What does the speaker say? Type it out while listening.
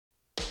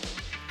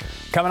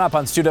Coming up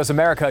on Stu Does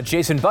America,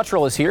 Jason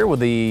Buttrill is here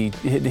with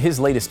his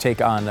latest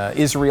take on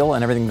Israel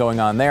and everything going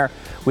on there.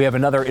 We have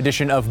another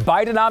edition of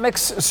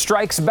Bidenomics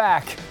Strikes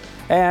Back.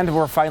 And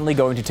we're finally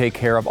going to take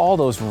care of all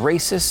those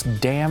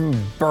racist damn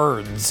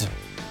birds.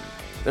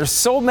 There's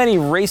so many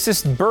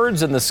racist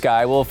birds in the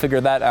sky. We'll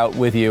figure that out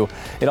with you.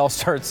 It all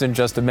starts in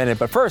just a minute.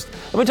 But first,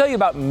 let me tell you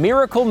about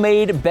Miracle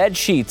Made bed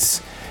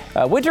sheets.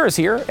 Winter is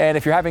here, and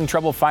if you're having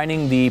trouble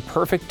finding the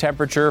perfect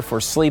temperature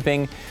for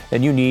sleeping,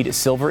 then you need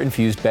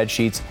silver-infused bed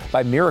sheets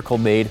by Miracle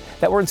Made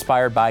that were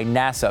inspired by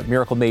NASA.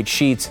 Miracle Made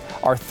sheets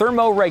are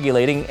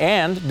thermoregulating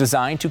and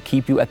designed to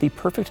keep you at the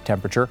perfect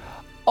temperature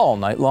all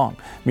night long.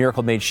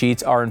 Miracle Made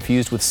sheets are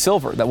infused with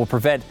silver that will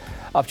prevent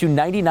up to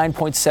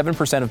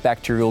 99.7% of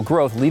bacterial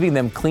growth, leaving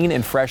them clean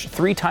and fresh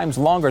 3 times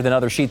longer than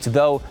other sheets,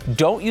 though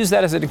don't use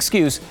that as an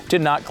excuse to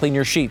not clean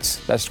your sheets.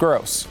 That's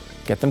gross.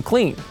 Get them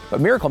clean. But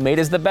Miracle Made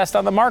is the best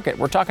on the market.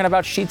 We're talking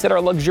about sheets that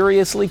are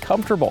luxuriously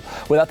comfortable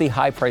without the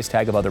high price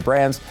tag of other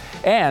brands.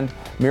 And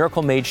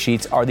Miracle Made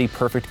sheets are the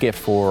perfect gift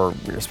for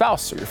your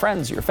spouse or your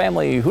friends or your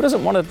family who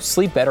doesn't want to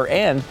sleep better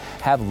and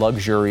have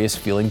luxurious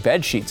feeling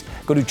bed sheets.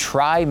 Go to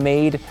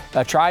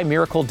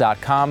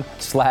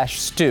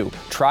trymiracle.com/stew.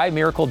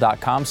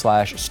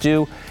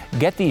 Trymiracle.com/stew.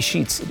 Get these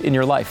sheets in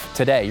your life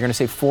today. You're going to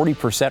save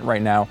 40%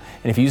 right now.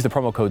 And if you use the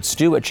promo code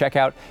STEW at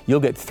checkout, you'll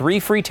get 3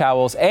 free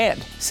towels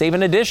and save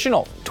an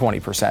additional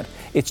 20%.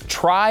 It's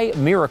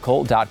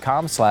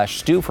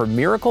trymiracle.com/stew for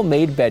Miracle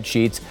Made bed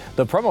sheets.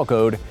 The promo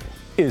code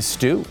is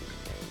STEW.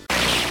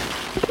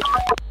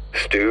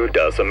 Stu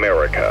Does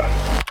America.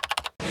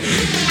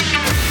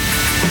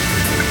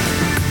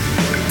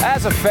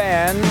 As a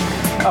fan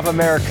of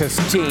America's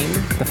team,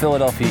 the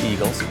Philadelphia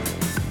Eagles,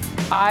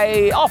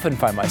 I often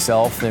find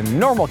myself in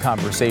normal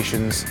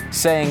conversations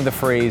saying the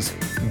phrase,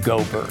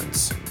 "Go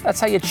Birds."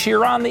 That's how you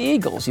cheer on the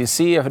Eagles. You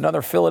see if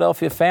another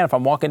Philadelphia fan, if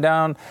I'm walking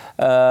down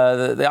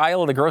the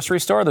aisle at a grocery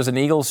store, there's an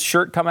Eagles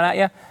shirt coming at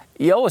you,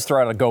 you always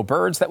throw out a "Go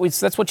Birds."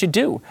 That's what you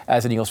do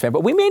as an Eagles fan.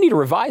 But we may need to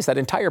revise that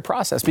entire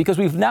process because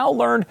we've now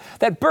learned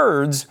that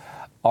birds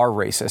are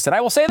racist. And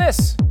I will say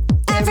this.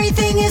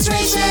 Everything is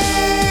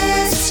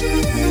racist.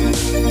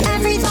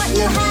 Every thought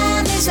you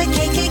have is a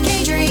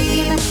KKK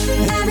dream.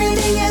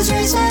 Everything is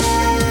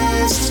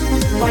racist.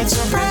 White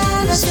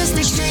supremacist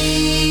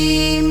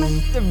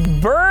extreme.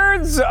 If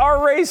birds are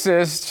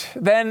racist,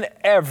 then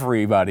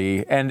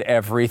everybody and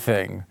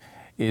everything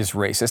is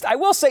racist. I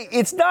will say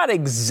it's not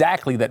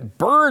exactly that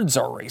birds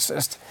are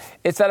racist.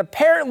 It's that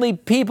apparently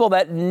people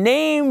that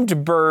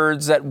named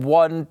birds at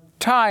one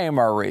time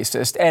are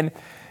racist. And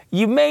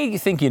you may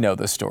think you know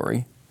the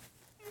story.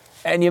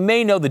 And you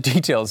may know the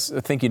details,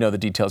 think you know the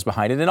details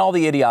behind it and all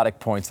the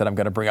idiotic points that I'm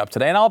going to bring up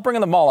today. And I'll bring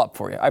them all up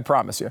for you, I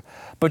promise you.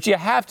 But you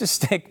have to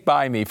stick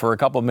by me for a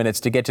couple of minutes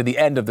to get to the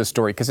end of the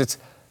story because it's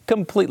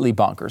completely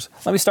bonkers.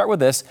 Let me start with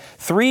this.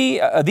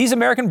 These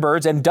American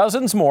birds and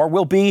dozens more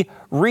will be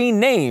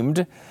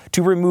renamed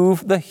to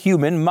remove the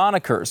human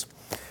monikers.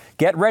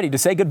 Get ready to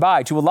say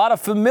goodbye to a lot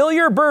of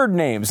familiar bird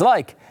names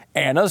like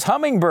Anna's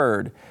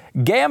hummingbird,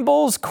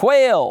 Gamble's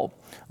quail,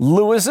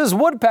 Lewis's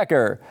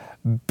woodpecker,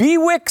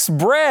 Bewick's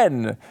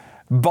Bren,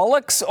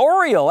 Bullock's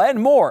Oriole,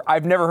 and more.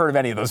 I've never heard of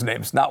any of those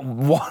names. Not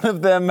one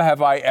of them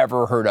have I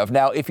ever heard of.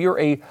 Now, if you're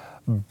a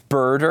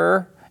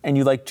birder and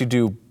you like to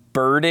do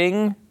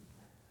birding,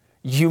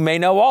 you may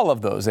know all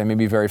of those. They may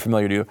be very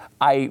familiar to you.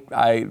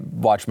 I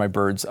watch my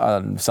birds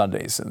on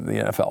Sundays in the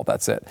NFL.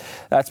 That's it.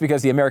 That's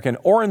because the American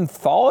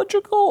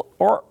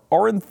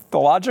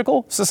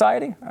Ornithological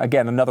Society,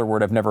 again, another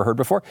word I've never heard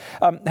before,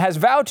 has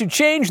vowed to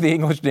change the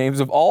English names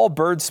of all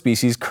bird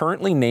species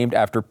currently named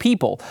after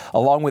people,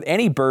 along with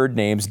any bird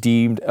names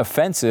deemed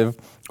offensive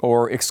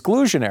or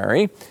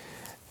exclusionary.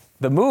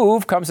 The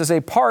move comes as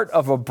a part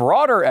of a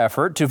broader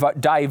effort to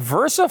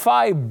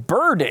diversify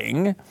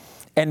birding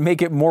and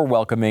make it more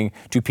welcoming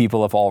to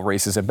people of all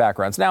races and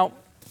backgrounds. Now,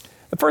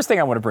 the first thing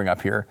I want to bring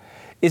up here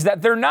is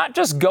that they're not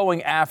just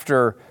going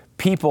after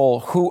people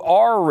who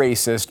are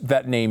racist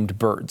that named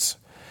birds.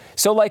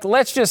 So,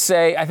 let's just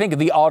say, I think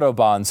the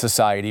Audubon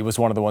Society was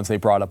one of the ones they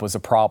brought up was a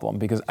problem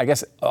because I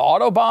guess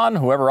Audubon,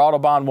 whoever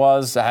Audubon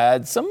was,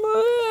 had some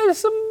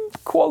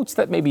quotes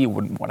that maybe you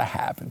wouldn't want to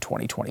have in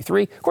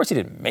 2023. Of course, he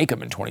didn't make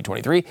them in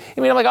 2023.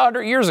 He made them like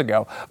 100 years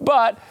ago.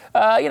 But,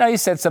 he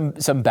said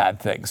some bad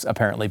things,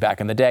 apparently,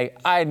 back in the day.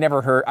 I'd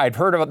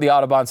heard about the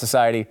Audubon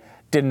Society,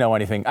 didn't know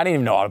anything. I didn't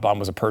even know Audubon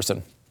was a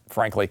person,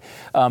 frankly.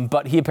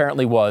 But he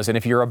apparently was. And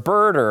if you're a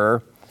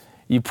birder,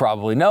 you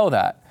probably know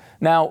that.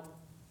 Now,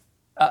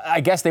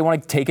 I guess they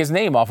want to take his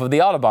name off of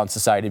the Audubon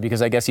Society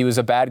because I guess he was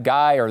a bad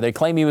guy, or they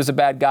claim he was a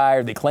bad guy,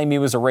 or they claim he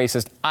was a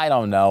racist. I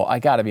don't know. I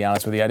got to be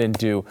honest with you. I didn't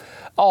do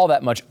all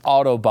that much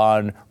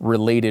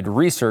Audubon-related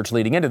research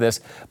leading into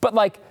this. But,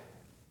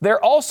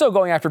 they're also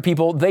going after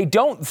people they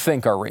don't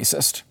think are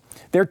racist.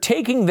 They're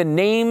taking the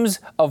names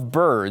of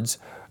birds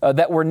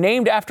that were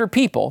named after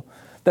people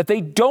that they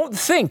don't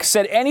think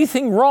said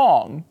anything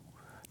wrong.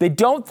 They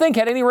don't think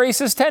had any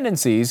racist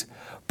tendencies,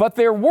 but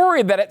they're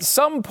worried that at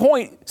some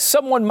point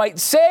someone might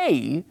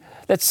say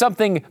that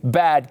something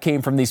bad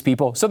came from these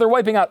people. So they're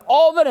wiping out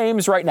all the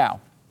names right now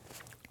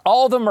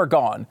All of them are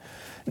gone.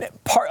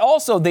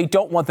 Also, they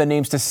don't want the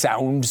names to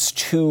sound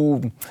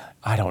too,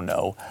 I don't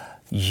know,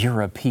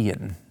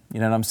 European. You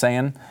know what I'm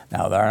saying?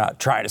 Now, they're not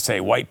trying to say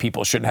white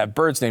people shouldn't have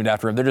birds named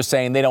after them. They're just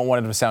saying they don't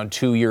want it to sound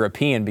too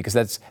European because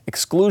that's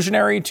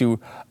exclusionary to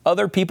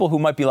other people who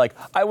might be like,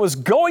 I was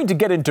going to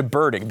get into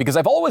birding because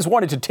I've always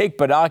wanted to take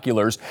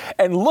binoculars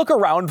and look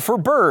around for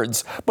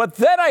birds. But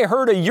then I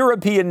heard a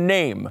European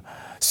name.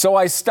 So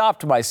I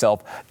stopped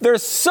myself.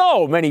 There's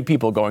so many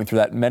people going through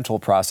that mental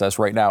process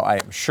right now, I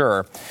am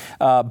sure.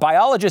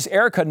 Biologist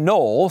Erica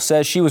Knoll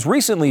says she was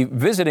recently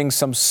visiting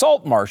some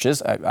salt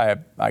marshes. I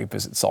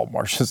visit salt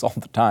marshes all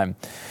the time.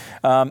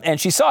 And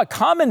she saw a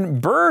common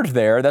bird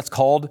there that's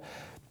called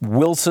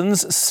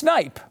Wilson's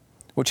snipe,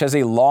 which has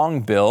a long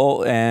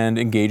bill and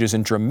engages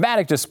in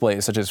dramatic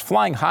displays, such as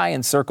flying high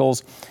in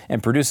circles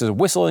and produces a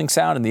whistling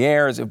sound in the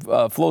air as it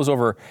flows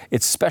over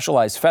its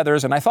specialized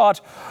feathers. And I thought,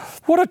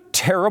 what a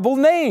terrible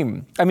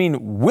name. I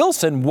mean,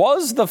 Wilson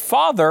was the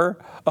father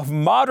of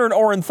modern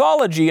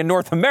ornithology in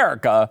North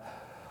America,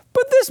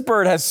 but this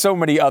bird has so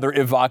many other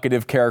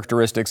evocative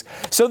characteristics.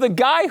 So the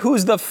guy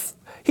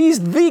he's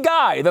the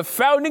guy, the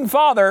founding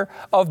father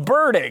of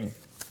birding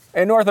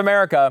in North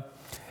America.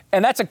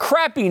 And that's a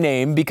crappy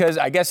name because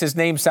I guess his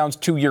name sounds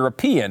too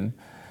European.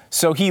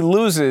 So he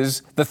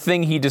loses the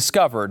thing he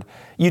discovered.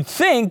 You'd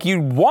think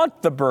you'd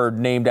want the bird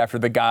named after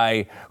the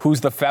guy who's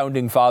the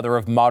founding father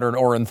of modern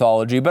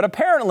ornithology, but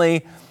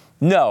apparently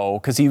no,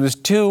 because he was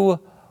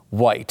too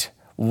white.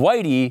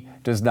 Whitey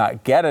does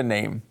not get a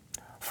name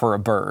for a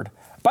bird.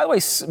 By the way,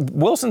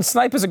 Wilson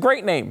snipe is a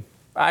great name.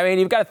 I mean,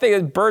 you've got to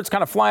think of birds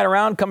kind of flying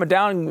around, coming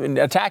down and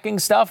attacking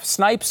stuff.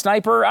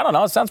 Sniper, I don't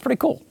know, it sounds pretty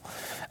cool.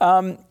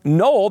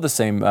 Knoll, the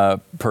same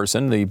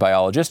person, the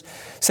biologist,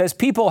 says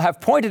people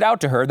have pointed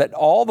out to her that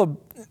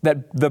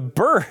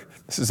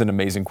this is an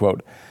amazing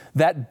quote,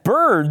 that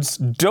birds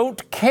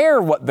don't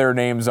care what their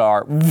names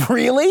are.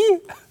 Really?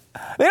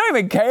 They don't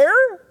even care?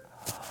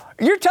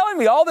 You're telling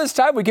me all this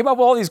time we came up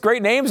with all these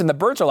great names and the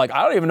birds are like,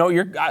 I don't even know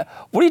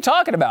what are you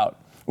talking about?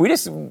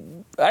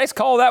 I just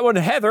call that one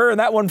Heather and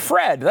that one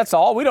Fred. That's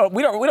all. We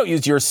don't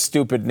use your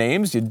stupid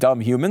names, you dumb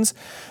humans.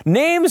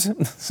 Names,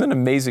 this is an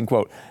amazing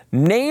quote.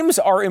 Names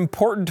are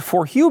important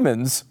for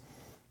humans.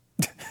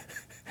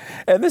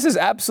 And this is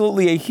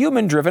absolutely a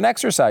human-driven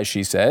exercise,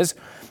 she says.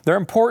 They're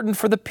important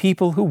for the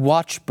people who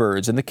watch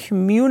birds and the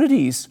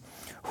communities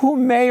who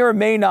may or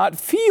may not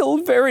feel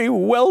very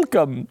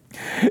welcome.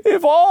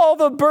 If all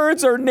the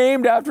birds are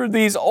named after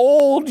these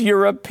old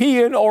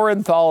European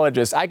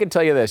ornithologists, I can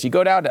tell you this, you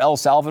go down to El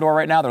Salvador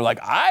right now, they're like,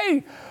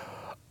 I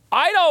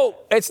don't,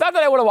 it's not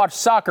that I want to watch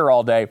soccer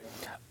all day.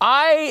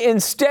 I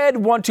instead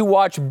want to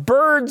watch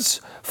birds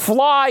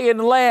fly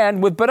and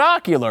land with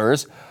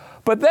binoculars.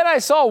 But then I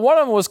saw one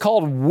of them was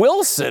called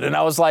Wilson, and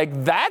I was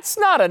like, that's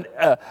not an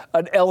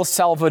El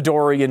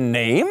Salvadorian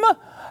name.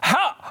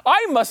 How?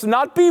 I must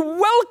not be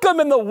welcome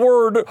in the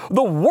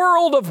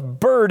world of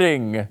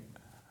birding.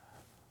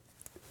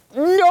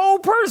 No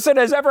person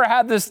has ever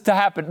had this to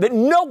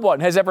happen. No one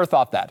has ever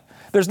thought that.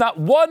 There's not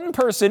one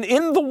person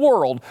in the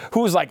world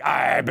who's like,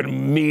 I've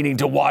been meaning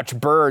to watch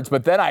birds,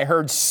 but then I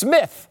heard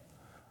Smith.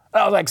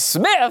 And I was like,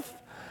 Smith?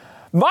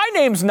 My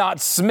name's not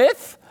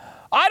Smith.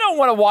 I don't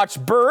want to watch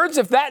birds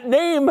if that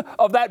name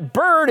of that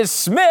bird is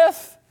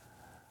Smith.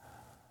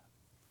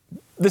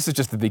 This is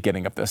just the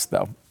beginning of this,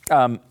 though.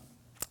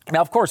 Now,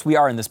 of course, we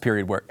are in this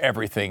period where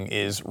everything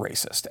is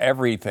racist.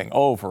 Everything,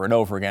 over and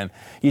over again.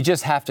 You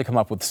just have to come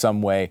up with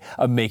some way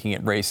of making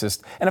it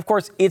racist. And of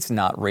course, it's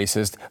not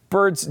racist.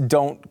 Birds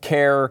don't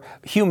care.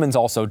 Humans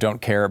also don't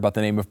care about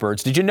the name of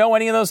birds. Did you know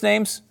any of those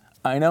names?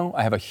 I know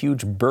I have a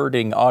huge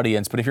birding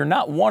audience, but if you're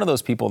not one of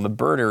those people in the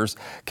birders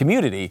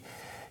community,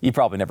 you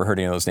probably never heard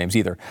any of those names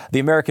either. The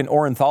American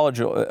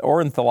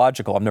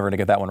Ornithological, I'm never going to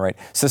get that one right,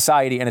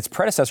 Society and its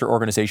predecessor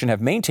organization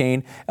have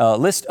maintained a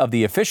list of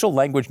the official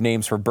language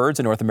names for birds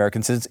in North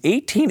America since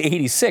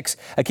 1886.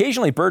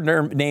 Occasionally, bird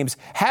names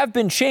have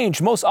been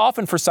changed, most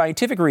often for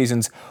scientific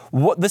reasons.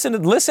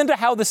 Listen to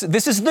how this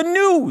is the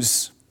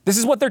news. This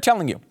is what they're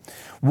telling you.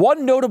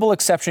 One notable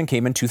exception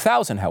came in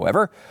 2000,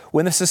 however,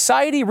 when the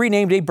Society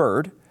renamed a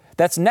bird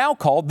that's now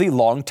called the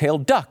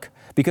long-tailed duck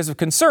because of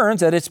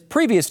concerns that its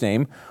previous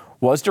name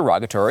was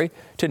derogatory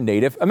to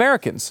Native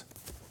Americans.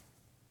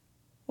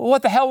 Well,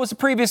 what the hell was the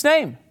previous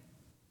name?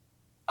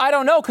 I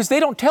don't know, because they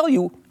don't tell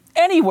you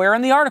anywhere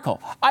in the article.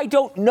 I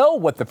don't know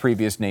what the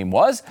previous name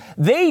was.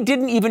 They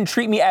didn't even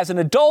treat me as an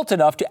adult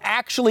enough to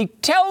actually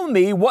tell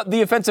me what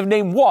the offensive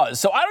name was.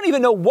 So I don't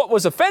even know what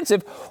was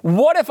offensive.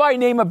 What if I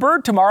name a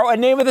bird tomorrow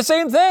and name it the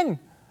same thing?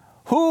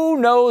 Who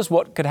knows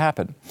what could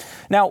happen?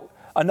 Now,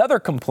 another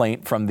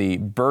complaint from the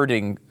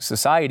Birding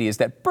Society is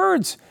that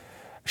birds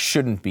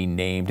shouldn't be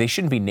named. They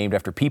shouldn't be named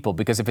after people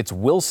because if it's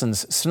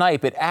Wilson's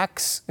snipe, it kind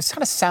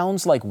of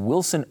sounds like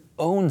Wilson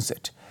owns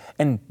it.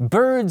 And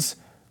birds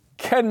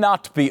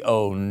cannot be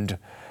owned.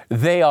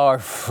 They are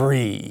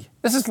free.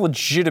 This is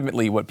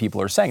legitimately what people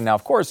are saying. Now,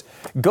 of course,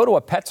 go to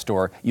a pet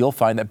store, you'll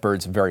find that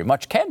birds very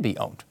much can be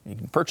owned. You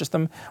can purchase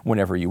them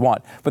whenever you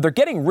want. But they're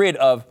getting rid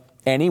of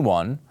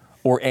anyone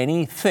or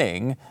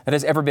anything that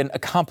has ever been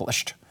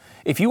accomplished.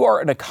 If you are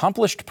an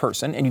accomplished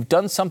person and you've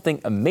done something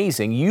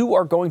amazing, you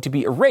are going to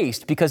be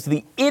erased because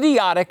the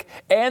idiotic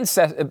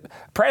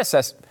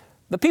predecessor,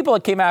 the people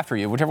that came after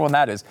you, whichever one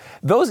that is,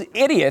 those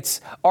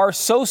idiots are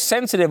so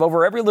sensitive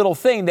over every little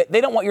thing that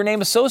they don't want your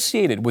name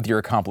associated with your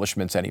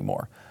accomplishments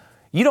anymore.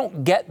 You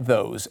don't get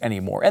those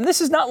anymore. And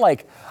this is not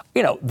like,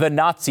 the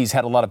Nazis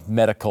had a lot of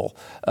medical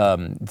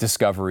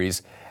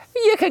discoveries.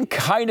 You can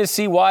kind of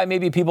see why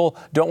maybe people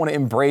don't want to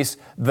embrace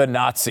the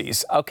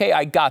Nazis. Okay,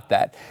 I got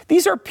that.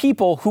 These are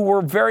people who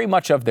were very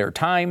much of their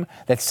time,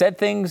 that said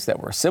things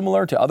that were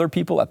similar to other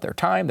people at their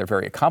time. They're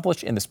very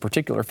accomplished in this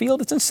particular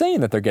field. It's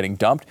insane that they're getting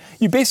dumped.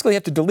 You basically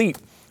have to delete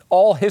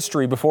all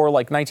history before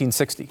like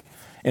 1960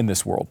 in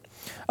this world.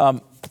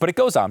 But it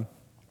goes on.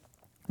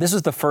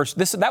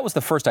 That was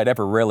the first I'd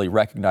ever really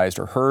recognized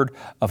or heard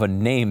of a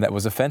name that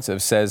was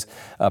offensive, says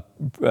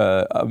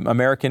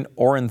American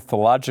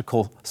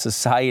Ornithological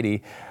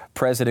Society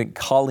President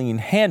Colleen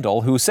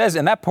Handel, who says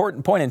in that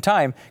point in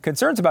time,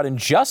 concerns about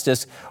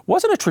injustice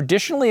wasn't a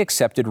traditionally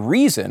accepted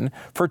reason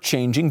for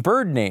changing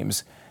bird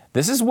names.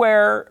 This is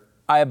where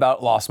I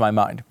about lost my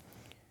mind.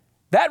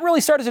 That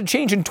really started to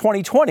change in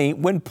 2020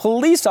 when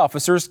police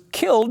officers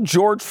killed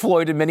George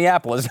Floyd in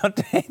Minneapolis. Now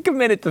take a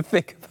minute to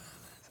think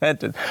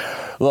about it.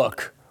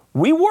 Look,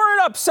 we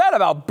weren't upset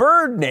about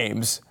bird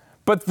names,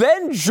 but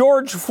then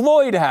George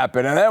Floyd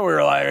happened, and then we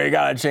were like, we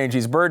gotta change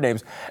these bird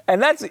names.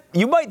 And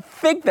you might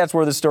think that's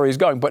where the story is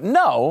going, but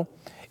no,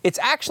 it's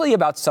actually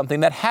about something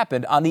that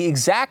happened on the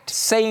exact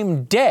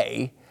same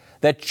day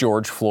that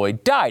George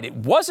Floyd died. It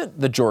wasn't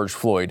the George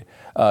Floyd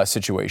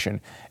situation.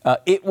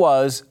 It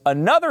was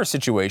another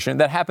situation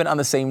that happened on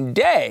the same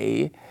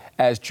day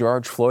as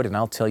George Floyd, and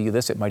I'll tell you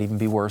this, it might even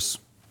be worse.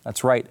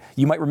 That's right.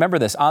 You might remember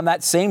this. On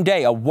that same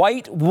day, a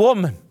white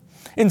woman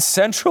in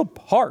Central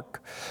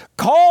Park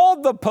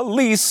called the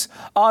police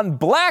on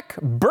black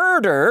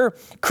birder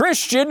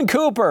Christian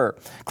Cooper,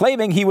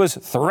 claiming he was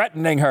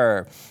threatening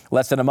her.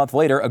 Less than a month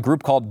later, a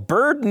group called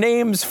Bird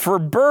Names for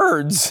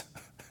Birds.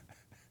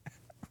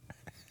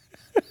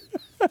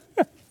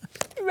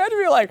 Imagine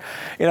you're like,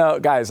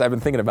 guys, I've been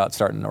thinking about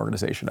starting an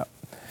organization up.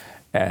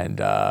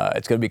 And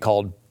it's going to be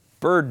called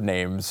Bird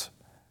Names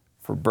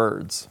for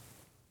Birds.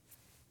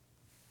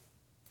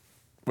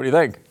 What do you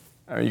think?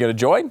 Are you going to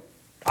join?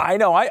 I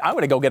know. I'm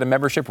going to go get a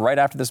membership right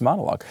after this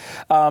monologue.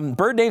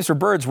 Bird Names for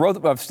Birds wrote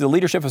to the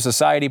leadership of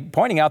society,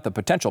 pointing out the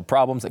potential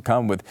problems that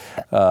come with,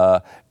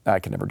 I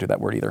can never do that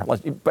word either,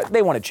 but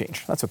they want to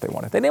change. That's what they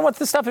wanted. They want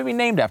the stuff to be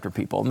named after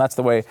people, and that's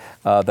the way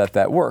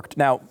that worked.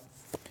 Now,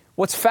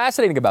 what's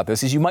fascinating about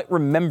this is you might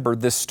remember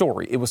this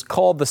story. It was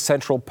called the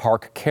Central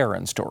Park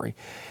Karen story.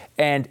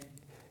 And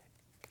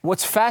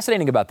what's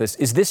fascinating about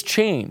this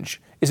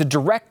change is a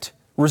direct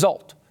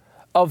result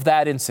of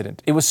that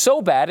incident. It was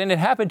so bad, and it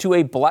happened to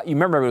you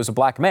remember it was a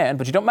black man,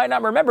 but might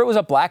not remember it was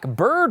a black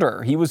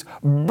birder. He was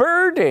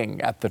birding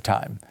at the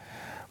time,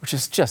 which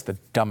is just the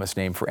dumbest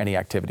name for any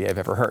activity I've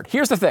ever heard.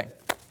 Here's the thing.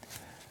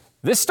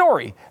 This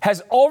story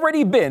has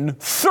already been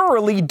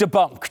thoroughly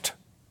debunked.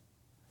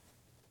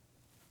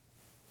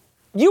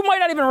 You might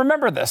not even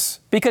remember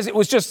this because it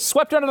was just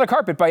swept under the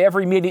carpet by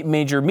every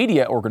major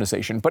media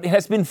organization, but it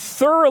has been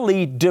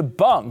thoroughly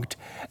debunked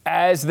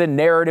as the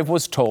narrative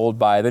was told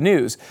by the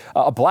news.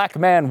 A black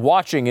man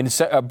birding is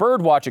the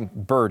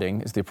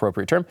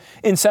appropriate term,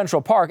 in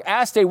Central Park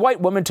asked a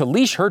white woman to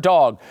leash her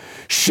dog.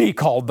 She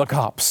called the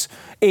cops.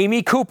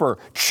 Amy Cooper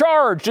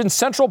charged in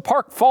Central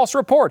Park false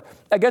report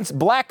against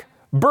black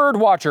bird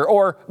watcher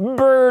or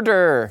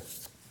birder.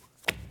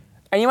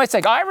 And you might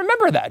say, I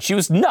remember that. She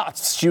was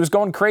nuts. She was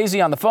going crazy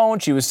on the phone.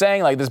 She was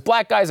saying, this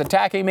black guy's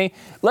attacking me.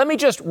 Let me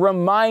just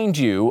remind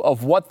you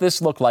of what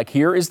this looked like.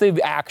 Here is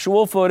the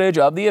actual footage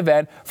of the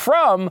event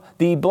from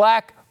the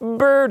black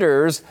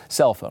birder's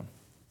cell phone.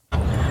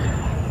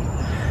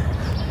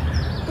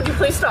 Would you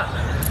please stop?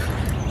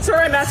 Sir,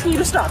 I'm asking you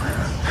to stop.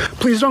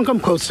 Please don't come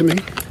close to me.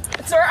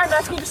 Sir, I'm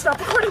asking you to stop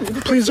recording me.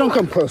 Please don't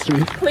come close to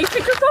me. Please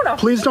take your phone off.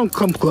 Please don't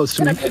come close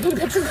to me. I'm taking a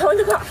picture and calling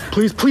the cops.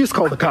 Please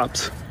call the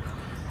cops.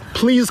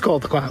 Please call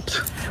the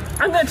cops.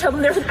 I'm going to tell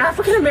them there's an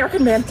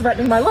African-American man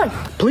threatening my life.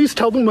 Please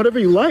tell them whatever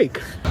you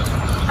like.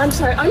 I'm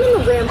sorry, I'm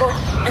in a ramble,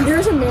 and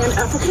there's a man,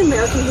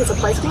 African-American, he has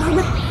a bicycle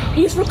helmet.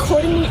 He's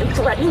recording me and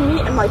threatening me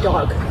and my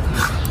dog.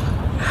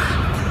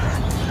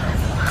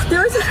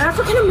 There is an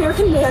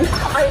African-American man,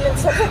 I am in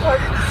Central Park.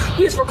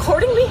 He is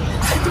recording me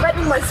and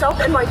threatening myself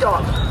and my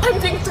dog.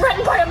 I'm being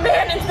threatened by a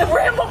man in the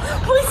ramble.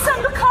 Please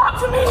send the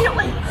cops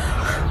immediately.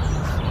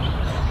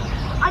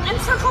 I'm in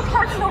Central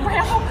Park in a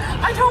ramble.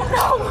 I don't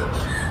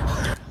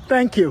know.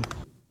 Thank you.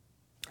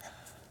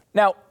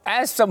 Now,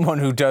 as someone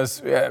who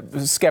does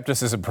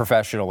skepticism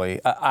professionally,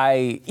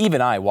 I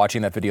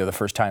watching that video the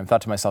first time,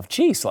 thought to myself,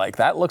 geez,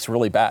 that looks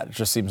really bad. It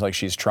just seems like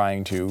she's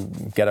trying to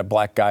get a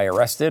black guy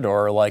arrested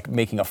or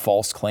making a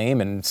false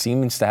claim and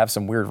seems to have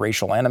some weird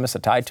racial animus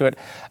tied to it.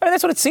 I mean,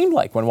 that's what it seemed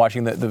like when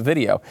watching the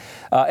video.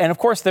 And of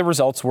course, the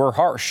results were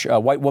harsh. A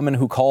white woman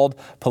who called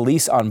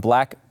police on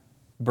black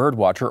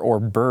birdwatcher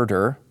or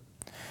birder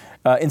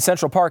in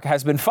Central Park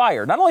has been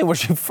fired. Not only was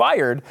she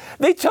fired,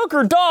 they took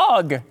her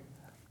dog.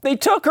 They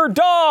took her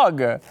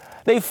dog.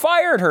 They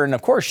fired her, and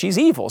of course, she's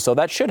evil, so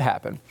that should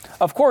happen.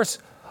 Of course,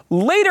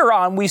 later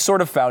on, we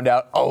sort of found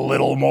out a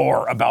little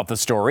more about the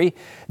story,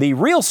 the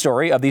real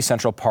story of the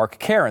Central Park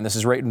Karen. This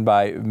is written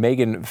by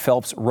Megan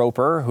Phelps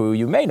Roper, who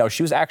you may know.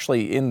 She was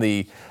actually in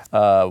the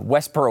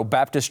Westboro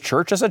Baptist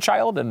Church as a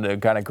child and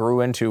kind of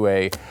grew into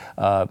a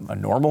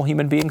normal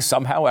human being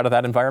somehow out of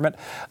that environment.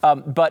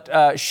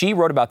 But she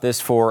wrote about this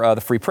for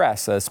the Free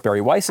Press, Barry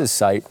Weiss's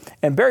site.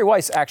 And Barry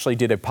Weiss actually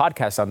did a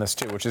podcast on this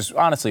too, which is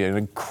honestly an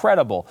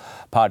incredible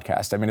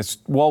podcast. I mean, it's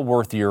well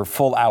worth your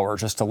full hour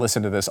just to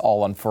listen to this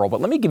all unfurl.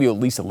 But let me give you at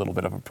least a little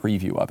bit of a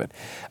preview of it.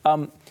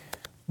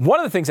 One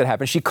of the things that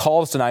happened, she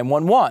calls to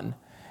 911,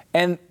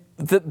 and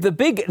the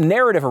big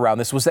narrative around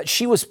this was that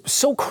she was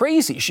so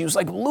crazy. She was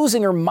like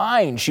losing her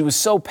mind. She was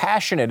so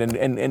passionate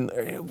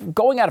and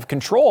going out of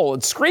control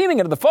and screaming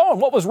into the phone.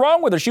 What was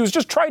wrong with her? She was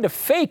just trying to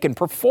fake and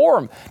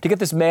perform to get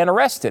this man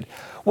arrested.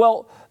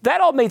 Well,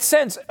 that all made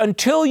sense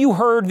until you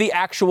heard the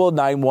actual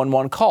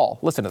 911 call.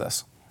 Listen to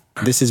this.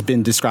 This has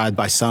been described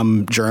by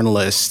some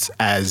journalists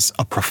as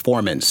a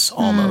performance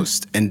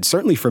almost. And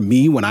certainly for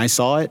me, when I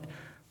saw it,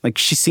 like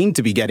she seemed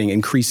to be getting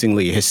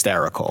increasingly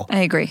hysterical. I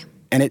agree.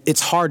 And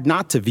it's hard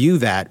not to view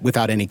that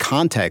without any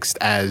context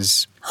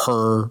as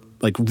her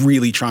like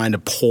really trying to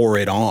pour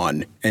it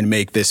on and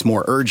make this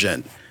more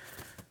urgent.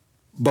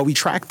 But we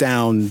tracked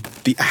down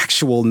the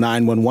actual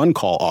 911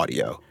 call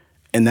audio,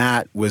 and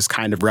that was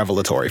kind of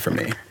revelatory for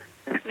me.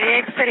 New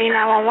York City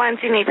 911,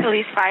 do you need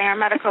police, fire,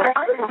 medical?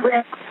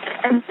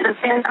 I'm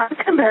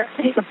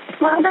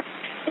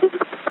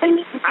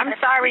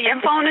sorry,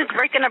 your phone is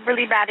breaking up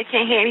really bad. I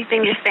can't hear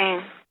anything you're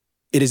saying.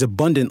 It is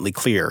abundantly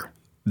clear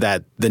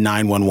that the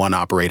 911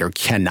 operator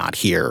cannot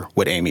hear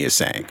what Amy is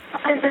saying.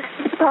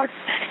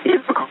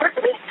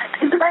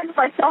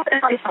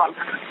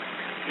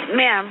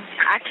 Ma'am,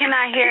 I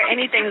cannot hear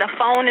anything. The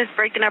phone is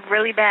breaking up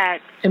really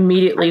bad.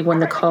 Immediately when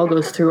the call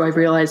goes through, I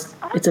realize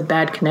it's a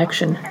bad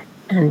connection,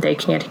 and they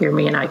can't hear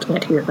me and I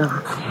can't hear them.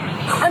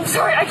 I'm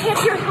sorry, I can't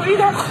hear you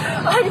either.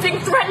 I'm being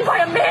threatened by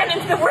a man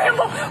in the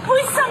ramble.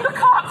 Please send the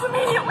cops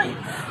immediately.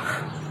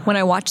 When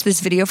I watched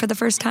this video for the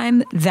first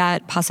time,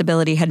 that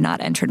possibility had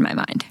not entered my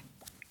mind.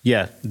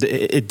 Yeah,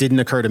 it didn't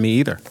occur to me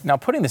either. Now,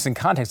 putting this in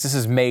context, this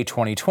is May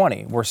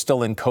 2020. We're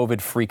still in COVID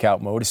freakout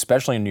mode,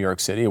 especially in New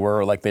York City,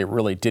 where like they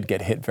really did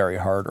get hit very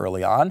hard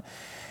early on.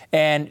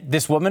 And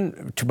this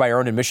woman, by her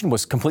own admission,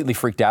 was completely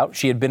freaked out.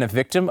 She had been a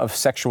victim of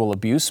sexual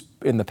abuse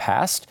in the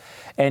past,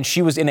 and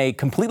she was in a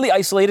completely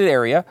isolated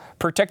area,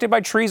 protected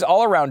by trees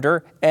all around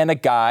her, and a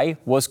guy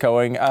was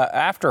going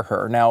after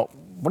her. Now,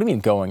 what do you mean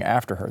going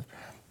after her?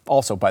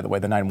 Also, by the way,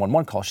 the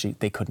 911 call,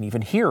 they couldn't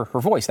even hear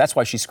her voice. That's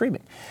why she's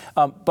screaming.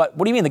 But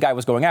what do you mean the guy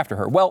was going after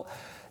her? Well,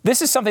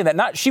 this is something that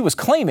not she was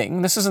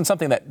claiming. This isn't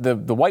something that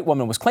the white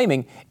woman was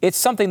claiming. It's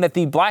something that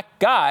the black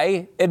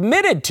guy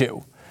admitted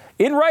to.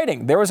 In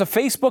writing, there was a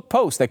Facebook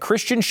post that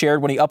Christian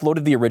shared when he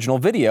uploaded the original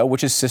video,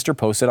 which his sister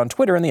posted on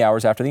Twitter in the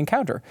hours after the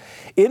encounter.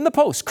 In the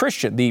post,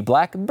 Christian, the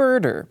black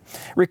birder,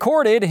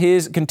 recorded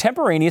his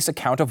contemporaneous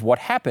account of what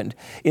happened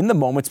in the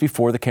moments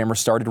before the camera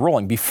started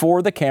rolling.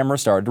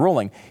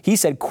 He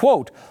said,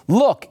 quote,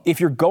 "Look,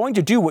 if you're going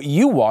to do what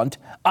you want,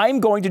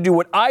 I'm going to do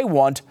what I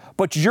want,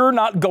 but you're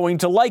not going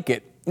to like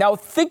it." Now,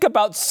 think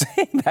about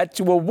saying that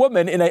to a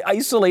woman in an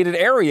isolated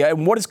area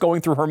and what is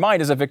going through her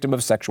mind as a victim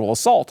of sexual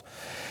assault.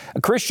 A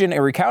Christian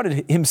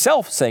recounted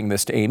himself saying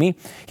this to Amy.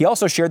 He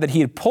also shared that he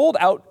had pulled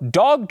out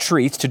dog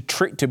treats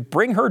to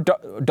bring her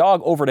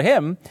dog over to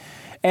him,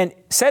 and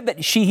said that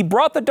he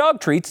brought the dog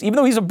treats, even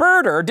though he's a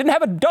birder, didn't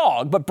have a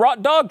dog, but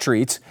brought dog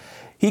treats.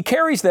 He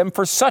carries them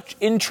for such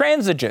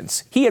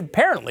intransigence. He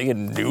apparently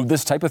knew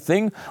this type of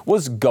thing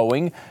was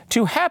going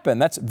to happen.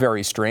 That's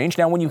very strange.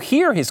 Now, when you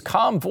hear his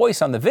calm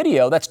voice on the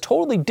video, that's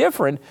totally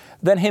different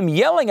than him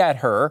yelling at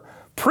her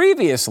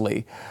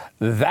previously.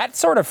 That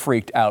sort of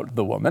freaked out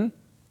the woman.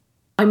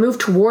 I move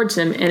towards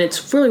him, and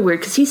it's really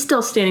weird because he's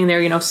still standing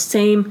there,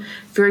 same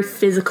very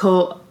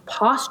physical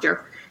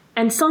posture.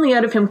 And suddenly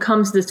out of him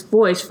comes this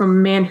voice from a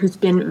man who's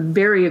been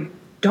very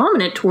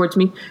dominant towards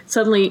me,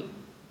 suddenly,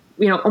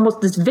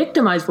 almost this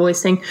victimized voice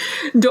saying,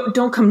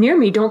 don't come near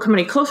me, don't come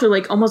any closer,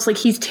 almost like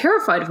he's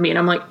terrified of me. And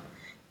I'm like,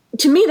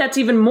 to me, that's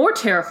even more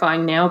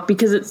terrifying now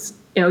because it's,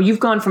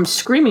 you've gone from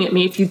screaming at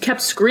me. If you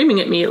kept screaming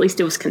at me, at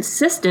least it was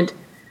consistent.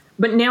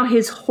 But now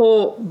his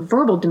whole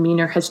verbal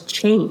demeanor has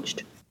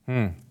changed.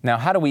 Now,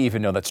 how do we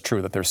even know that's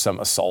true, that there's some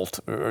assault,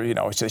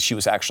 or, she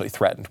was actually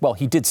threatened? Well,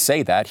 he did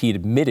say that. He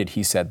admitted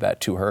he said that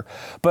to her.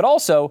 But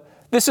also,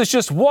 this is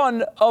just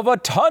one of a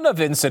ton of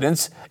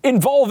incidents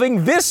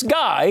involving this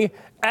guy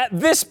at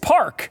this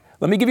park.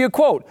 Let me give you a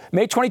quote.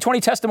 May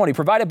 2020 testimony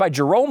provided by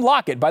Jerome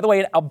Lockett, by the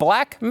way, a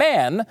black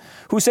man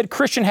who said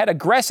Christian had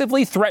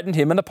aggressively threatened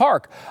him in the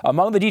park.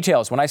 Among the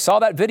details, when I saw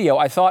that video,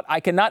 I thought I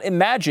cannot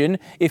imagine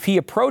if he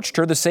approached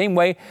her the same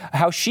way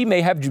how she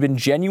may have been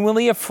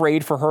genuinely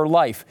afraid for her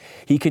life.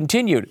 He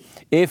continued,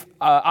 if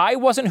I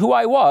wasn't who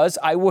I was,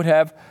 I would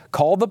have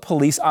called the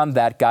police on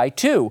that guy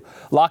too.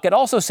 Lockett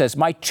also says,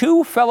 my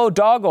 2 fellow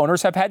dog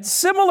owners have had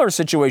similar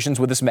situations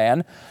with this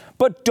man,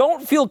 but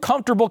don't feel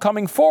comfortable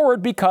coming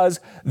forward because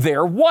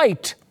they're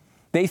white.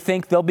 They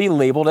think they'll be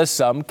labeled as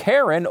some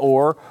Karen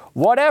or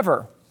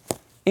whatever.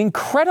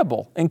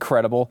 Incredible,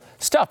 incredible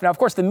stuff. Now, of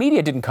course, the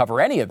media didn't cover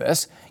any of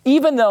this,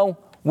 even though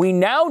we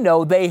now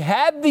know they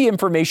had the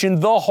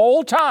information the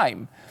whole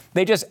time.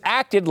 They just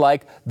acted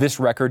like this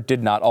record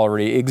did not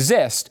already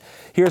exist.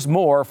 Here's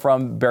more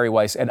from Barry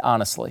Weiss and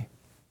Honestly.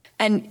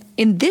 And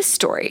in this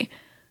story,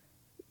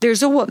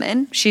 there's a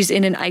woman. She's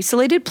in an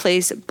isolated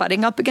place,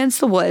 butting up against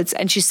the woods,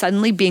 and she's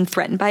suddenly being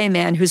threatened by a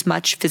man who's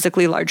much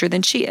physically larger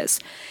than she is.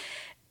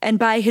 And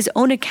by his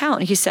own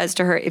account, he says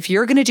to her, if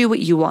you're going to do what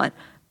you want,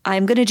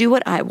 I'm going to do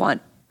what I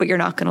want, but you're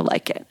not going to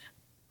like it.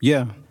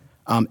 Yeah.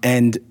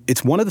 And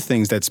it's one of the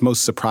things that's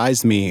most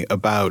surprised me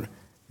about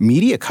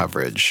media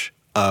coverage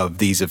of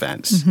these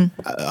events.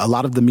 Mm-hmm. A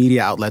lot of the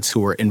media outlets who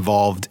were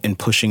involved in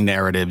pushing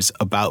narratives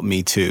about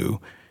Me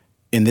Too,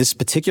 in this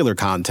particular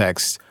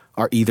context,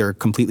 are either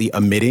completely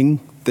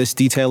omitting this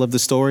detail of the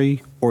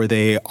story or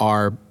they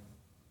are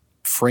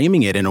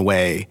framing it in a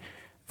way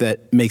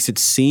that makes it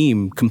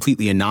seem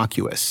completely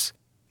innocuous.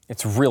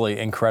 It's really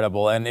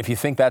incredible. And if you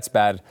think that's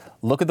bad,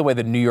 look at the way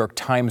the New York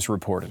Times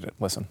reported it.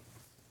 Listen.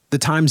 The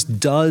Times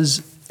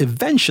does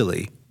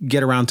eventually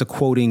get around to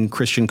quoting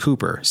Christian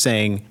Cooper,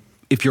 saying,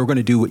 if you're going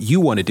to do what you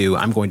want to do,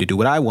 I'm going to do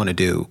what I want to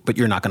do, but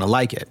you're not going to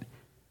like it.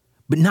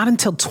 But not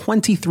until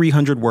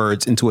 2,300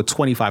 words into a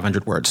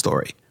 2,500 word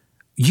story.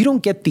 You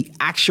don't get the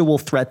actual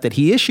threat that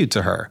he issued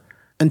to her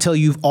until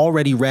you've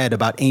already read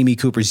about Amy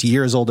Cooper's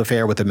years-old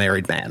affair with a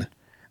married man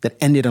that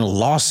ended in a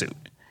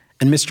lawsuit,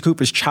 and Mr.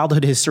 Cooper's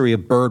childhood history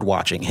of bird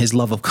watching, his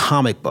love of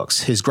comic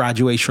books, his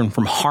graduation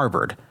from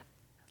Harvard.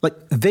 Like,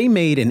 they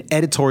made an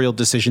editorial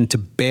decision to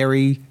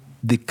bury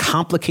the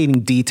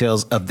complicating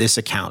details of this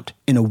account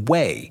in a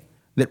way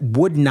that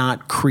would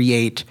not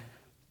create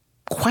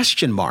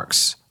question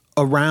marks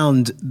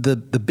around the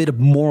bit of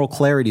moral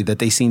clarity that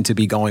they seem to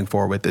be going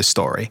for with this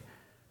story.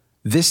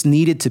 This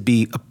needed to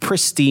be a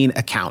pristine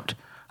account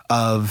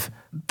of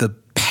the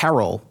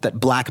peril that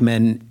black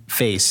men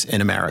face in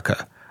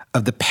America,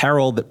 of the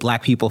peril that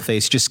black people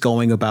face just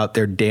going about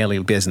their daily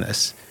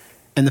business.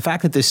 And the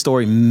fact that this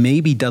story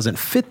maybe doesn't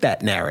fit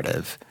that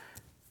narrative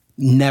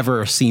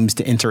never seems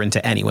to enter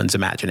into anyone's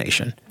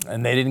imagination.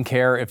 And they didn't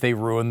care if they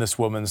ruined this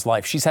woman's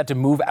life. She's had to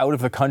move out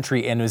of the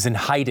country and is in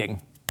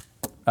hiding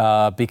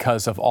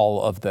because of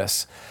all of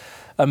this.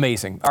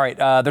 Amazing. All right,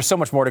 there's so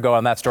much more to go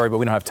on that story, but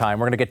we don't have time.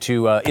 We're going to get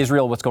to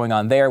Israel, what's going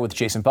on there with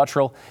Jason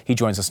Buttrill. He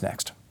joins us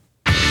next.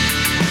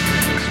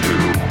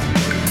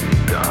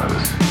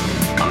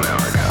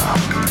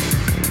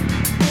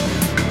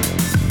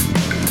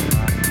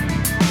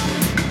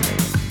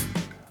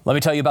 Let me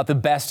tell you about the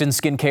best in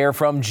skincare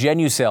from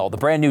Genucel. The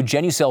brand new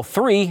Genucel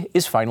 3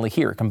 is finally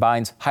here. It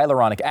combines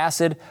hyaluronic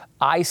acid,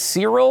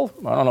 iceryl,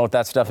 I don't know what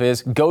that stuff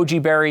is,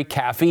 goji berry,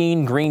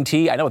 caffeine, green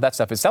tea. I know what that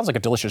stuff is. It sounds like a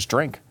delicious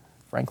drink,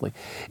 frankly.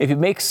 If it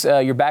makes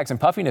your bags and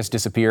puffiness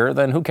disappear,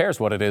 then who cares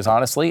what it is,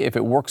 honestly. If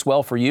it works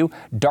well for you,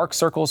 dark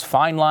circles,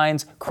 fine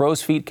lines,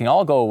 crow's feet can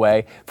all go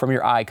away from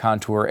your eye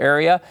contour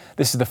area.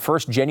 This is the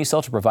first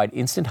Genucel to provide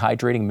instant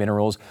hydrating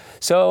minerals,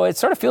 so it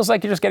sort of feels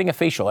like you're just getting a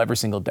facial every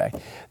single day.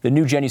 The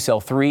new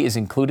Genucel 3 is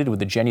included with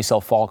the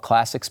Genucel Fall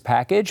Classics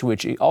package,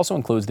 which also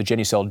includes the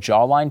Genucel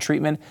Jawline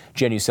Treatment,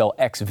 Genucel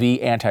XV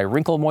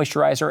Anti-Wrinkle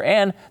Moisturizer,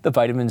 and the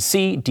Vitamin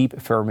C Deep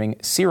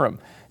Firming Serum.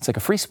 It's like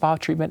a free spa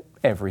treatment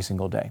every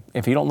single day.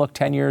 If you don't look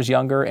 10 years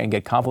younger and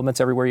get compliments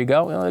everywhere you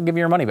go, they'll give you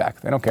your money back.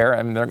 They don't care.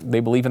 I mean,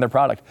 they believe in their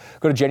product.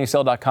 Go to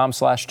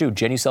Genucel.com/Stu.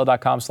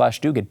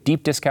 Genucel.com/Stu. Get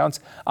deep discounts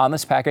on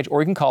this package, or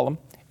you can call them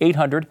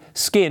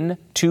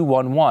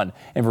 800-SKIN-211.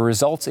 And for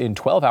results in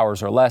 12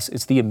 hours or less,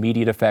 it's the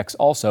immediate effects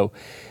also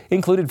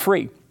included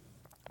free.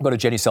 Go to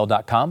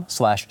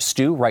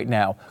Genucel.com/Stu right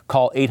now.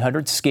 Call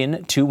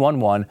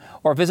 800-SKIN-211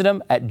 or visit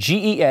them at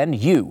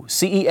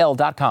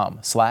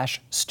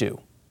GENUCEL.com/Stu.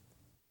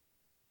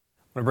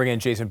 I'm going to bring in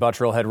Jason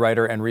Buttrill, head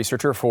writer and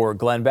researcher for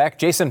Glenn Beck.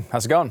 Jason,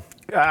 how's it going?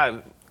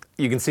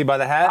 You can see by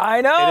the hat.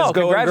 I know. It is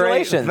going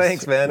Congratulations. Great.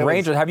 Thanks, man.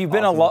 Rangers. Have you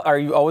been awesome. Are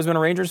you always been a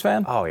Rangers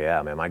fan? Oh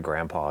yeah, man. My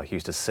grandpa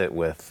used to sit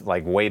with,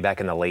 like, way back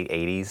in the late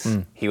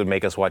 80s. He would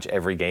make us watch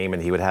every game,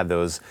 and he would have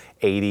those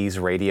 80s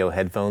radio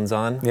headphones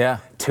on. Yeah.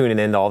 Tuning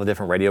into all the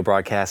different radio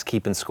broadcasts,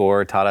 keeping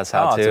score, taught us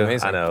how to. It's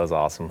amazing. I know, it was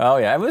awesome. Oh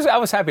yeah, I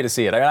was happy to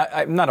see it.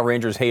 I'm not a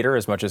Rangers hater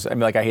as much as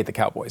I hate the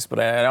Cowboys, but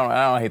I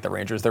don't hate the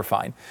Rangers. They're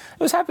fine.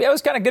 I was happy. It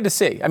was kind of good to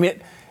see. I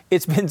mean,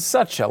 it's been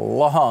such a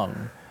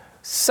long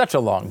Such a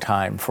long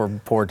time for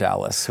poor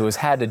Dallas, who has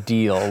had to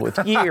deal with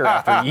year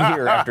after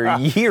year after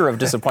year of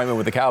disappointment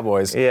with the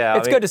Cowboys. Yeah,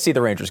 it's good to see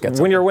the Rangers get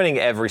something. When you're winning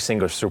every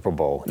single Super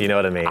Bowl, you know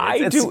what I mean?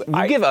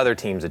 You give other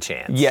teams a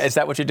chance. Yeah, is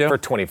that what you do? For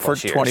 20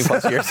 plus years. 20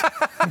 plus years.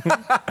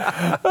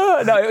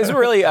 No, it was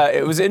really,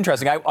 it was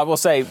interesting. I will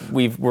say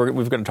we're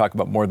going to talk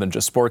about more than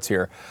just sports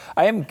here.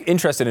 I am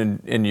interested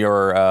in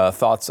your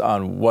thoughts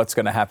on what's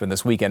going to happen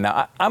this weekend.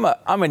 Now,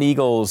 I'm an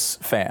Eagles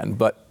fan,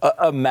 but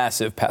a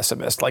massive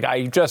pessimist. Like,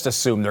 I just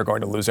assume they're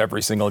going to lose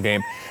every single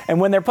game. And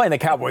when they're playing the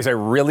Cowboys, I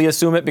really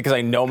assume it because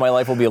I know my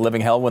life will be a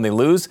living hell when they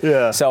lose.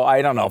 Yeah. So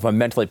I don't know if I'm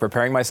mentally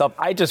preparing myself.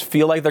 I just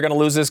feel like they're going to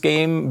lose this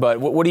game. But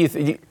what do you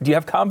think? Do you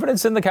have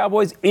confidence in the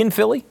Cowboys in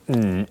Philly?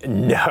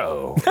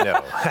 No,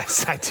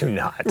 I do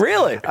not.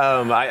 Really?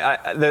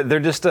 They're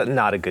just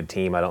not a good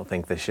team, I don't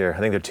think, this year. I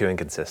think they're too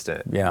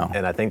inconsistent. Yeah.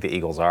 And I think the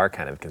Eagles are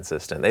kind of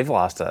consistent. They've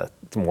lost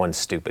one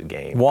stupid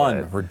game.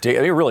 One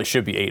ridiculous. They really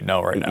should be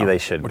 8-0 right now. They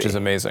should, which is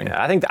amazing.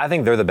 Yeah, I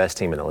think they're the best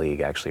team in the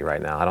league actually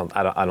right now.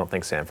 I don't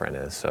think San Fran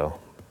is. So.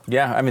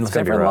 Yeah, I mean,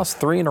 San Fran lost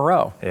 3 in a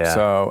row. Yeah.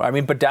 So, I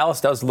mean, but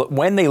Dallas does look,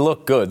 when they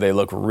look good, they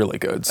look really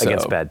good. So.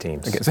 Against bad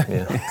teams. It's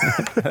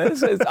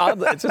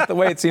odd, it's just the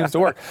way it seems to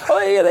work.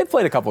 Oh, yeah, they've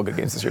played a couple of good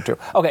games this year, too.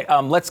 Okay,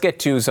 let's get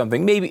to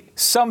something maybe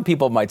some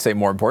people might say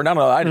more important.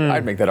 I don't know,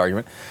 I'd make that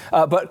argument.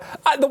 But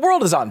the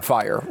world is on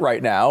fire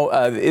right now.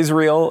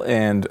 Israel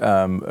and,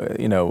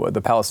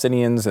 the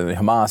Palestinians and the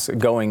Hamas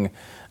going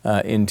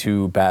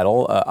into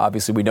battle.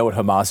 Obviously, we know what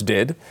Hamas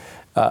did.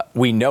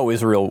 We know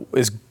Israel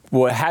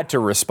had to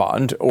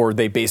respond, or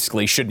they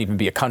basically shouldn't even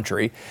be a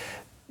country.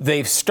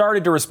 They've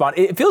started to respond.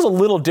 It feels a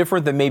little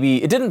different than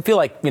maybe, it didn't feel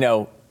like,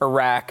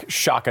 Iraq,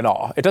 shock and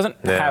awe. It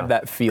doesn't have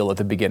that feel at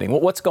the beginning.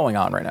 What's going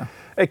on right now?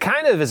 It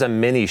kind of is a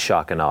mini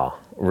shock and awe,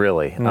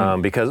 really.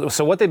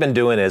 Because what they've been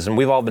doing is, and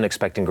we've all been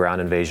expecting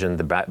ground invasion.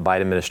 The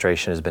Biden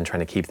administration has been trying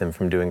to keep them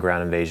from doing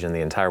ground invasion.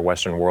 The entire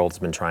Western world's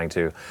been trying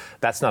to.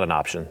 That's not an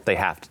option. They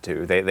have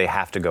to. They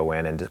have to go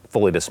in and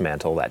fully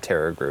dismantle that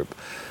terror group,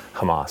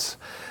 Hamas.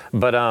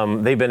 But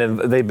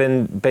they've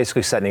been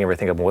basically setting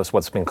everything up with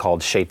what's been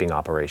called shaping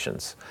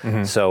operations.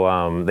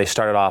 So they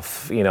started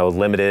off,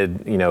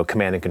 limited,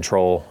 command and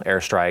control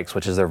airstrikes,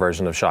 which is their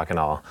version of shock and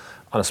awe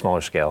on a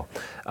smaller scale,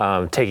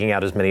 taking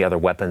out as many other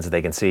weapons that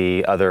they can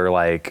see, other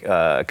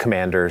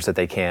commanders that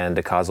they can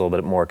to cause a little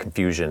bit more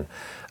confusion.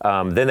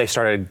 Then they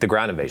started the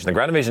ground invasion. The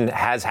ground invasion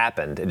has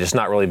happened, it's just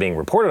not really being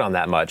reported on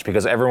that much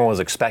because everyone was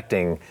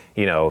expecting,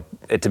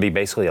 it to be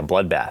basically a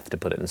bloodbath, to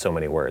put it in so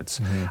many words.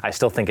 I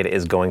still think it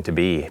is going to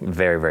be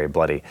very, very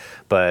bloody.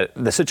 But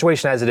the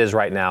situation as it is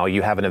right now,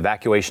 you have an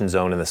evacuation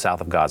zone in the south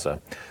of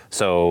Gaza.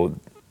 So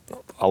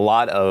a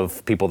lot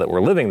of people that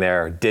were living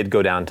there did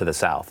go down to the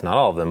south. Not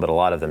all of them, but a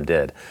lot of them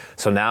did.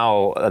 So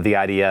now the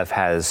IDF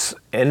has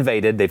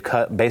invaded. They've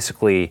cut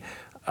basically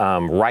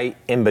right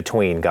in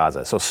between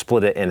Gaza, so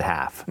split it in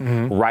half,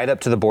 right up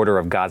to the border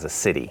of Gaza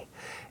City.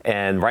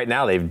 And right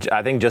now,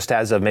 I think just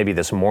as of maybe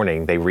this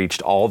morning, they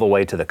reached all the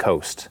way to the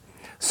coast.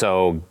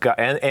 So,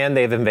 and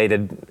they've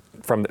invaded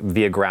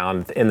via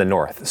ground in the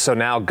north. So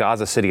now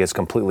Gaza City is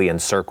completely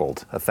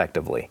encircled,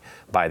 effectively,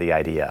 by the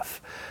IDF.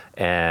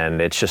 And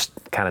it's just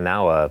kind of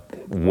now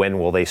when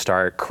will they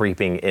start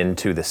creeping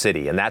into the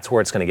city? And that's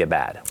where it's going to get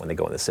bad, when they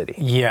go in the city.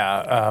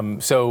 Yeah.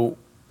 So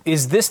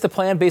is this the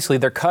plan? Basically,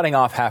 they're cutting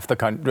off half the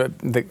country. I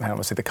don't want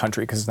to say the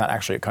country because it's not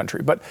actually a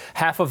country, but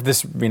half of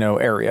this,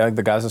 area,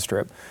 the Gaza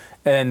Strip.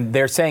 And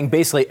they're saying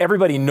basically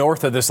everybody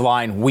north of this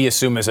line we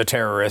assume is a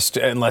terrorist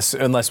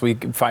unless we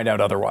find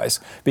out otherwise.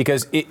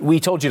 Because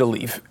we told you to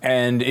leave.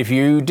 And if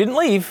you didn't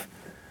leave,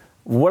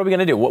 what are we going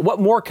to do? What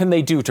more can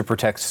they do to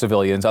protect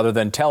civilians other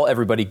than tell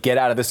everybody, get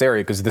out of this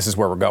area because this is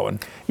where we're going?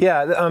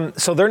 Yeah,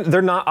 so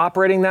they're not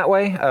operating that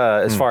way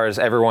as far as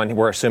everyone,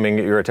 we're assuming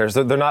you're a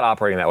terrorist. They're not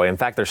operating that way. In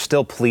fact, they're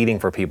still pleading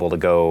for people to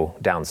go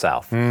down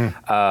south.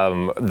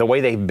 The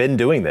way they've been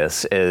doing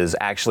this is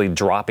actually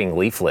dropping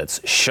leaflets,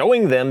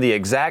 showing them the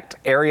exact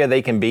area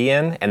they can be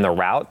in and the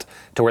route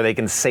to where they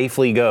can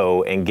safely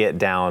go and get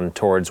down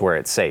towards where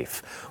it's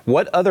safe.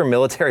 What other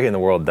military in the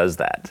world does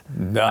that?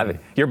 None. I mean,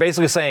 you're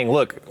basically saying,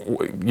 look,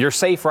 you're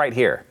safe right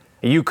here.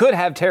 You could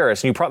have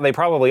terrorists, and they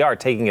probably are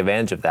taking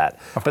advantage of that.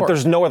 But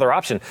there's no other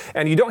option.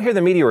 And you don't hear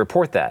the media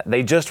report that.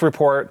 They just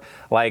report,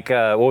 what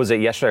was it,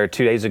 yesterday or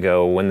 2 days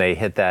ago when they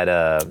hit that...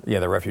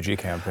 the refugee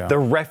camp. Yeah. The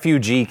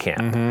refugee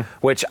camp,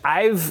 which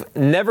I've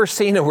never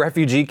seen a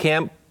refugee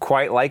camp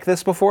quite like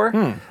this before.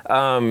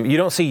 You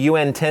don't see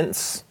UN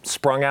tents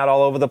sprung out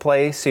all over the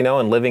place,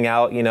 and living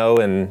out,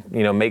 in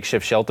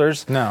makeshift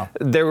shelters. No.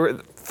 There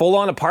were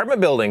full-on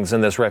apartment buildings in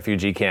this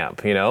refugee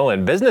camp,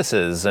 and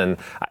businesses, and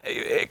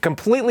it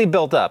completely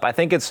built up. I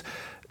think it's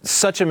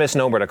such a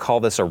misnomer to call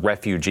this a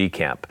refugee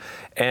camp.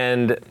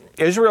 And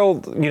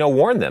Israel,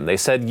 warned them. They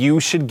said, you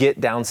should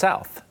get down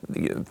south.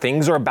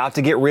 Things are about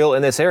to get real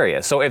in this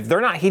area. So if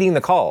they're not heeding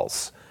the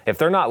calls, if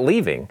they're not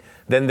leaving,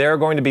 then they're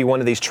going to be one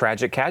of these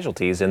tragic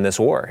casualties in this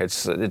war.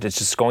 It's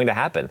just going to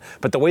happen.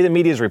 But the way the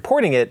media is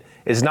reporting it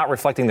is not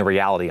reflecting the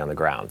reality on the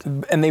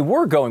ground. And they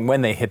were going,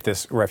 when they hit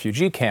this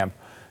refugee camp,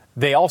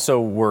 they also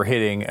were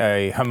hitting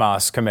a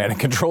Hamas command and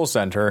control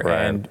center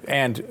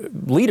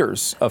and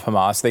leaders of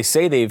Hamas. They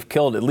say they've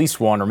killed at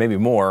least one or maybe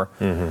more.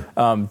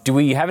 Do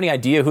we have any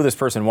idea who this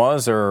person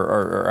was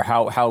or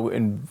how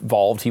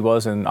involved he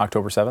was in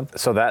October 7th?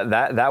 So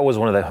that was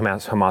one of the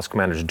Hamas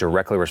commanders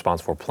directly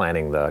responsible for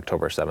planning the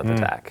October 7th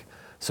attack.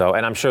 So,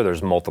 and I'm sure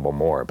there's multiple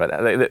more,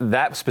 but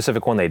that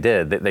specific one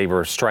they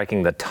were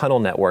striking the tunnel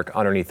network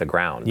underneath the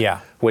ground,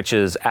 which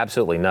is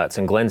absolutely nuts.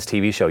 In Glenn's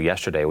TV show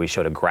yesterday, we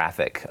showed a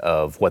graphic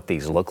of what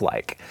these look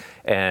like.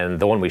 And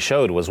the one we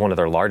showed was one of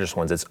their largest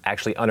ones. It's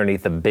actually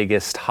underneath the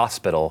biggest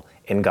hospital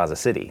in Gaza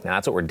City. Now,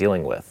 that's what we're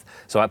dealing with.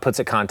 So that puts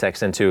it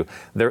context into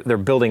they're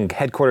building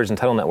headquarters and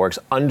tunnel networks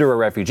under a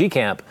refugee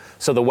camp.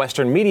 So the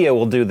Western media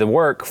will do the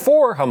work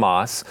for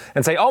Hamas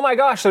and say, "Oh my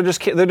gosh, they're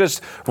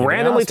just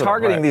randomly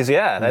targeting these."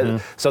 Yeah.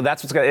 So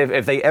that's what's going.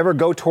 If they ever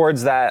go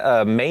towards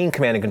that main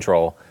command and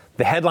control,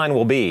 the headline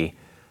will be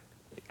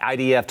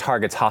IDF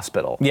targets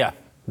hospital. Yeah.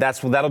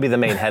 That'll be the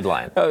main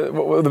headline.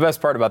 The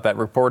best part about that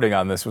reporting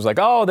on this was like,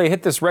 oh, they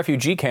hit this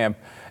refugee camp,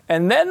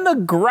 and then the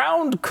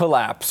ground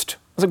collapsed.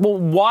 I was like, well,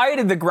 why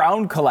did the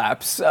ground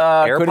collapse?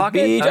 Air could pocket?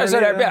 It be just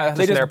an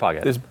air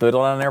pocket. Just built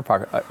on an air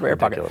pocket.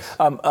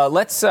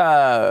 Let's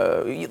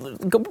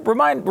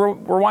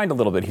rewind a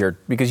little bit here,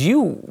 because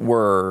you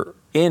were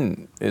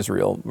in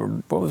Israel.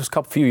 What was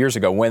a few years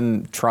ago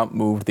when Trump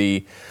moved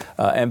the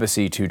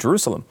embassy to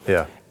Jerusalem.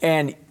 Yeah.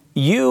 And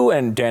you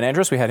and Dan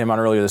Andrus, we had him on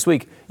earlier this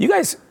week. You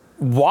guys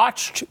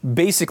watched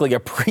basically a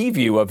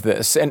preview of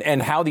this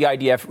and how the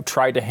IDF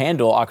tried to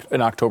handle an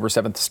October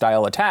 7th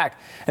style attack.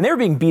 And they were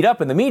being beat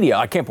up in the media.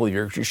 I can't believe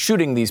you're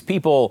shooting these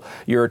people.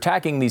 You're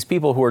attacking these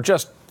people who are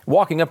just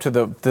walking up to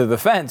the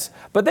fence.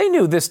 But they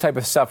knew this type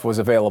of stuff was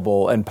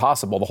available and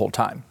possible the whole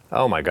time.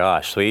 Oh my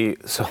gosh.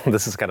 So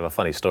this is kind of a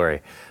funny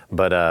story.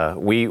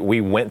 But we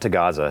went to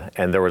Gaza,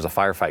 and there was a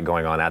firefight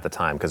going on at the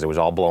time because it was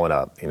all blowing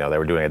up. You know, they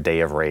were doing a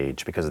day of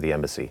rage because of the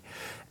embassy.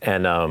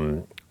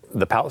 And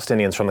the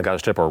Palestinians from the Gaza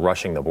Strip were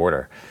rushing the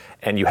border,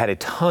 and you had a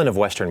ton of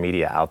Western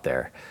media out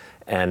there,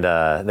 and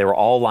they were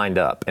all lined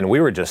up, and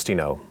we were just,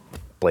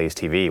 Blaze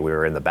TV, we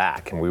were in the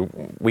back, and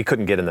we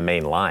couldn't get in the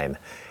main line,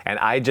 and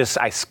I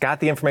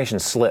got the information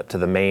slipped to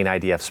the main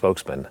IDF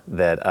spokesman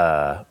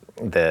that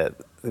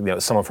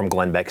someone from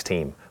Glenn Beck's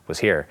team was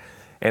here,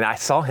 and I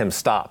saw him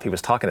stop. He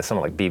was talking to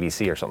someone like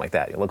BBC or something like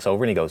that. He looks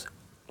over and he goes,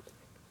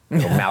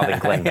 mouthing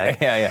Glenn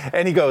Beck,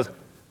 and he goes,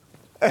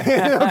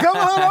 come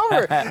on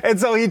over. And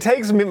so he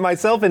takes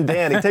myself and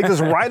Dan, he takes us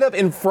right up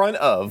in front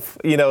of,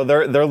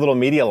 their little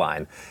media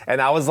line.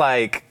 And I was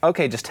like,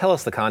 okay, just tell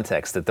us the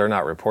context that they're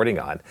not reporting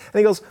on. And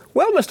he goes,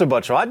 well, Mr.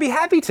 Buttrill, I'd be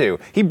happy to.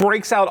 He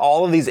breaks out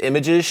all of these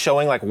images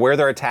showing like where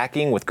they're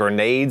attacking with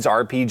grenades,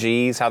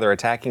 RPGs, how they're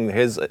attacking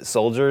his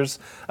soldiers,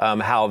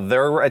 how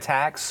their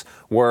attacks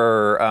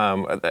were,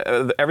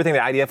 everything the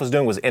IDF was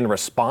doing was in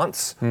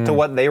response to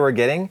what they were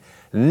getting.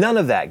 None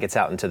of that gets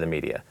out into the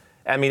media.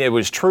 I mean, it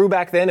was true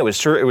back then. It was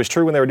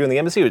true when they were doing the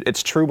embassy.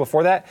 It's true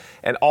before that,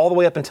 and all the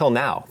way up until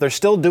now. They're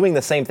still doing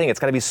the same thing. It's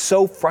got to be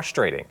so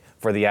frustrating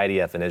for the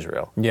IDF in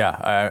Israel.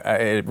 Yeah,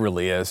 it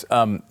really is.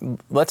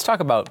 Let's talk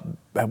about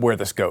where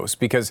this goes,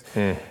 because,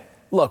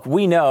 look,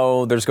 we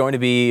know there's going to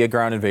be a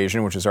ground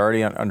invasion, which is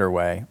already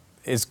underway.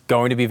 It's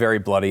going to be very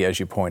bloody, as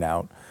you point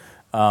out.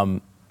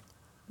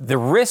 The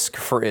risk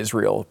for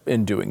Israel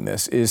in doing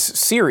this is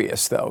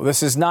serious, though.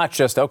 This is not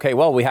just, okay,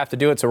 well, we have to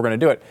do it, so we're going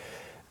to do it.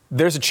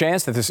 There's a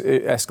chance that this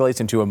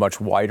escalates into a much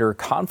wider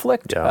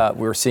conflict. Yeah.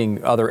 We're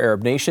seeing other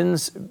Arab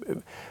nations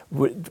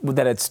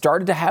that had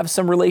started to have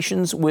some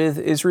relations with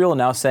Israel and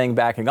now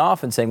backing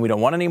off and saying we don't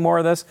want any more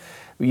of this.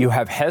 You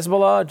have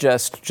Hezbollah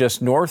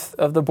just north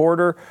of the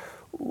border.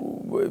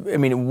 I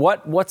mean,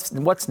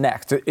 what's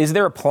next? Is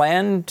there a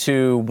plan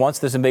to, once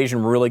this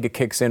invasion really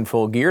kicks in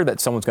full gear, that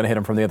someone's going to hit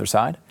them from the other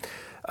side?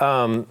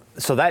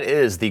 So that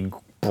is the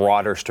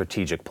broader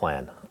strategic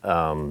plan.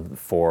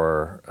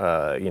 For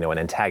an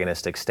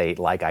antagonistic state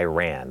like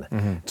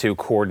Iran to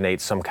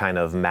coordinate some kind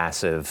of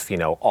massive,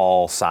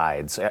 all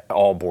sides,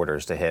 all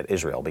borders to hit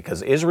Israel,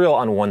 because Israel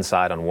on one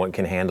side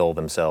can handle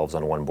themselves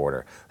on one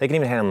border. They can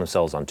even handle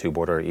themselves on two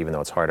borders, even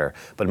though it's harder.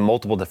 But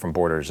multiple different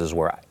borders is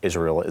where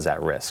Israel is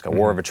at risk. A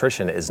war of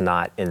attrition is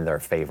not in their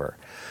favor.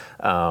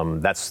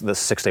 That's the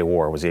 6-Day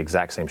War was the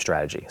exact same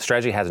strategy.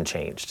 Strategy hasn't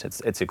changed.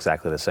 It's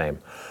exactly the same.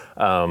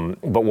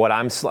 But what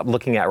I'm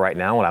looking at right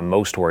now, what I'm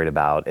most worried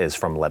about is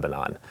from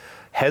Lebanon.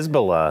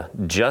 Hezbollah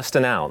just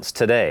announced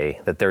today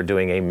that they're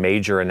doing a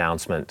major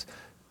announcement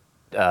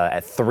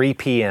at 3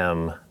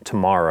 p.m.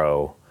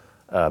 tomorrow,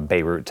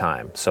 Beirut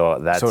time. So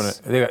that's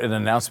an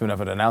announcement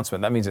of an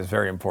announcement. That means it's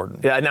very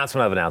important. Yeah,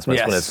 announcement of announcements.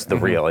 Yes. When it's the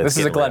real. This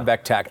is a Glenn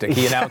Beck tactic.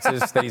 He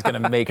announces that he's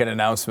going to make an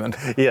announcement.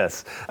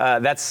 Yes, I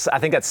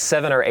think that's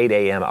 7 or 8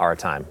 a.m. our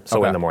time.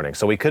 So in the morning.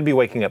 So we could be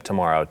waking up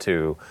tomorrow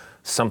to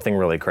something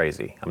really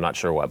crazy. I'm not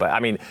sure what, but I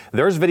mean,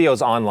 there's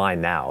videos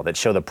online now that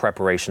show the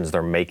preparations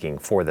they're making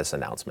for this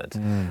announcement.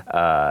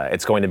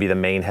 It's going to be the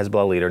main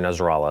Hezbollah leader,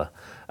 Nasrallah.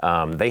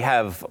 They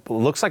have,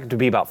 looks like to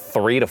be about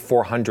 300 to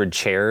 400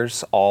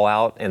 chairs all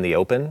out in the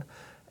open.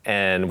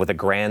 and with a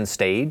grand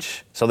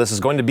stage. So this is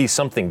going to be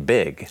something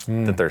big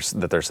that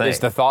they're saying. Is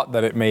the thought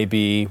that it may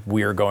be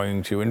we're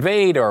going to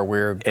invade or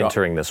we're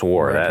entering this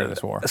war?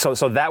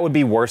 So that would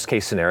be worst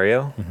case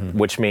scenario,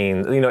 which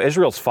means,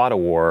 Israel's fought a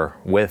war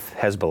with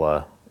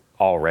Hezbollah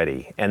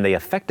already, and they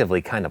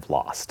effectively kind of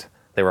lost.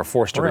 They were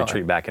forced to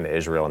retreat back into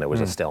Israel, and it was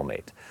a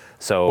stalemate.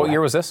 So what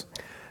year was this?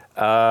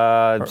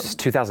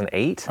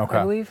 2008,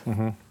 I believe.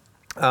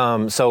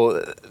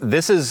 So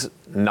this is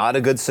not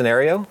a good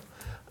scenario.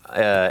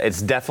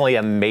 It's definitely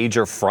a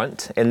major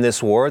front in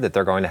this war that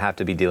they're going to have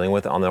to be dealing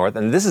with on the north.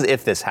 And this is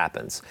if this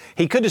happens.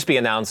 He could just be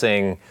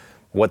announcing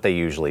what they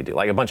usually do,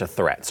 like a bunch of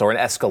threats or an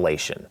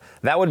escalation.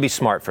 That would be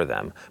smart for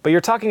them. But you're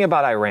talking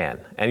about Iran,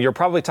 and you're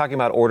probably talking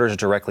about orders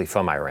directly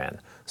from Iran.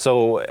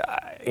 So,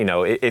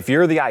 if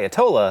you're the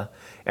Ayatollah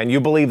and you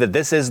believe that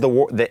this is the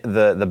war,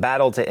 the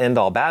battle to end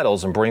all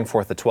battles and bring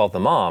forth the 12th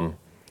Imam,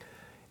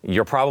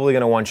 you're probably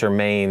going to want your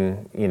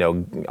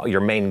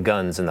main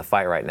guns in the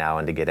fight right now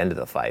and to get into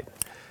the fight.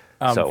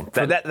 So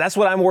that's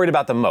what I'm worried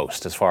about the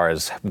most as far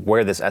as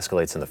where this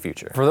escalates in the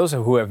future. For those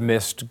who have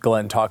missed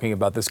Glenn talking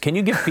about this, can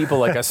you give people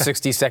like a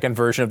 60-second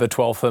version of the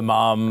 12th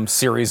Imam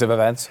series of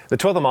events? The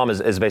 12th Imam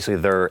is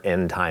basically their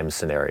end time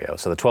scenario.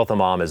 So the 12th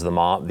Imam is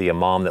the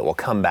Imam that will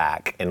come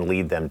back and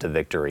lead them to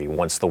victory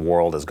once the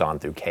world has gone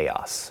through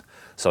chaos.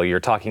 So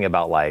you're talking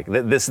about like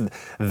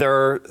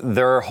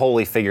their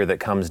holy figure that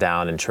comes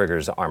down and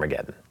triggers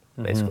Armageddon,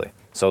 basically.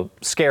 So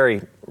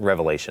scary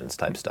revelations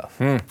type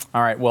stuff.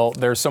 All right. Well,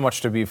 there's so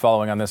much to be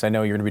following on this. I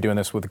know you're going to be doing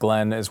this with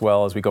Glenn as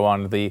well as we go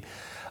on to the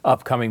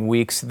upcoming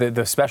weeks.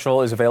 The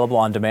special is available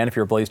on demand if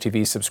you're a Blaze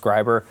TV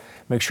subscriber.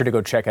 Make sure to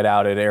go check it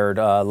out. It aired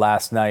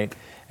last night,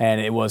 and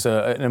it was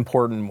an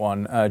important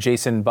one.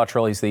 Jason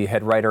Buttrill, he's the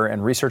head writer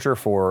and researcher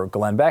for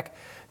Glenn Beck.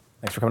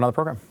 Thanks for coming on the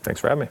program. Thanks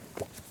for having me.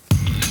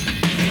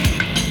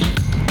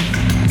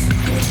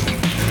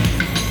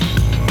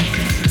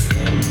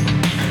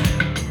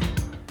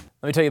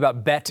 Let me tell you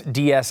about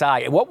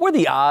BetDSI. What were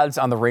the odds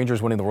on the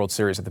Rangers winning the World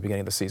Series at the beginning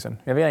of the season?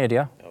 You have any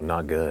idea?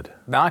 Not good.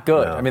 Not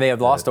good. No, I mean, they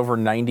have lost over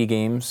 90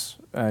 games,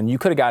 and you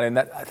could have gotten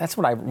that. That's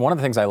one of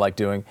the things I like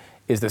doing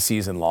is the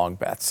season-long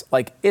bets.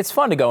 Like, it's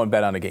fun to go and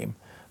bet on a game.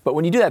 But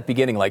when you do that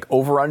beginning, like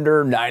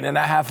over/under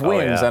 9.5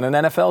 wins on an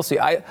NFL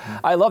season,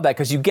 I love that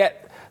because you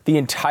get the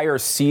entire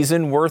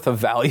season worth of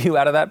value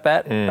out of that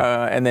bet.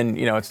 And then,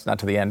 it's not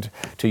to the end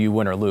till you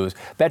win or lose.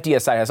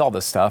 BetDSI has all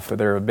this stuff.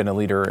 They've been a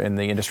leader in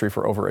the industry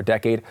for over a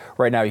decade.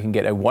 Right now, you can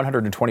get a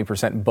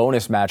 120%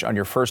 bonus match on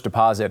your first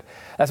deposit.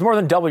 That's more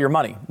than double your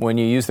money when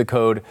you use the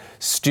code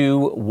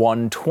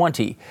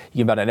STU120. You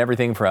can bet on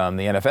everything from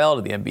the NFL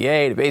to the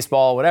NBA to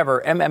baseball,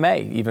 whatever,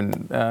 MMA,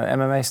 even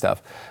MMA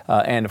stuff.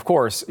 And of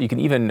course, you can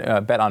even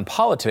bet on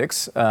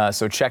politics.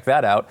 So check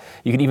that out.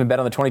 You can even bet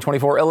on the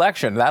 2024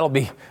 election. That'll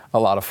be a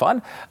lot of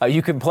fun.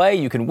 You can play,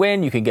 you can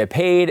win, you can get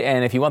paid,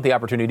 and if you want the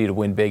opportunity to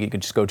win big, you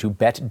can just go to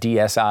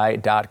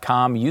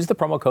betdsi.com. Use the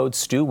promo code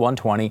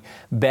STU120,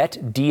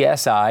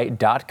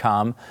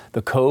 betdsi.com.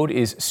 The code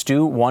is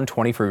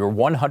STU120 for your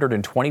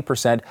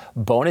 120%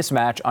 bonus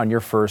match on your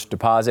first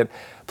deposit.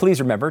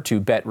 Please remember to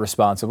bet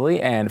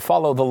responsibly and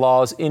follow the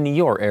laws in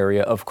your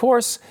area. Of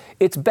course,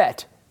 it's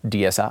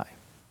BetDSI.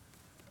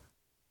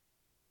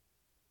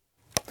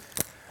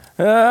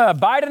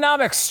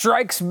 Bidenomics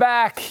strikes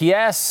back.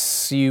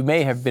 Yes, you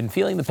may have been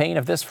feeling the pain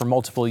of this for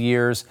multiple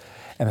years.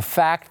 And the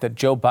fact that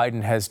Joe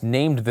Biden has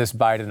named this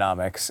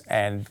Bidenomics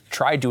and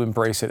tried to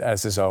embrace it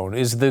as his own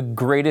is the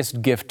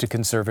greatest gift to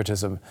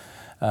conservatism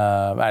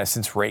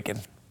since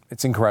Reagan.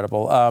 It's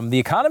incredible. The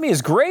economy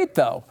is great,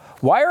 though.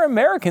 Why are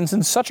Americans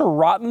in such a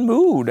rotten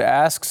mood?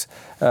 Asks,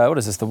 what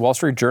is this, the Wall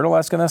Street Journal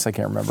asking this? I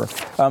can't remember.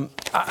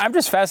 I'm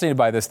just fascinated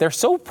by this. They're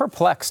so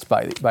perplexed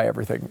by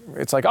everything.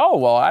 It's like, oh,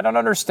 well, I don't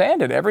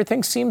understand it.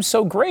 Everything seems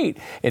so great.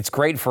 It's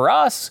great for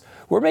us.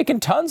 We're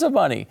making tons of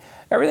money.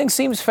 Everything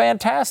seems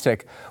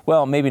fantastic.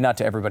 Well, maybe not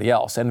to everybody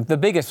else. And the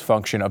biggest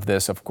function of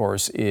this, of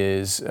course,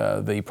 is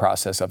the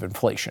process of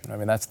inflation. I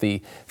mean, that's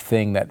the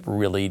thing that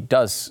really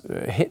does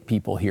hit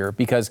people here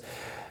because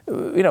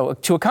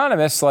to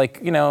economists, like,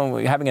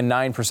 having a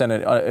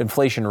 9%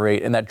 inflation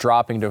rate and that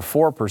dropping to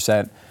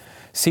 4%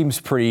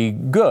 seems pretty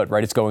good,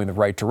 right? It's going in the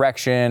right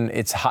direction.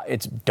 It's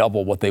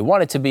double what they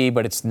want it to be,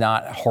 but it's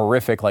not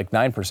horrific like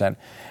 9%.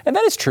 And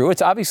that is true.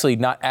 It's obviously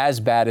not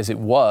as bad as it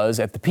was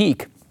at the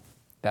peak.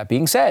 That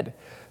being said,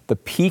 the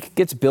peak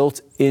gets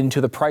built into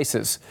the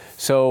prices.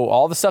 So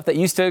all the stuff that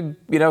used to,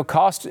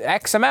 cost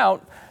X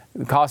amount,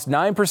 cost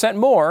 9%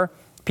 more.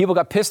 People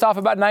got pissed off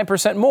about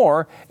 9%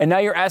 more, and now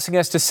you're asking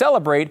us to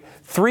celebrate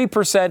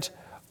 3%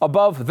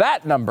 above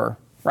that number,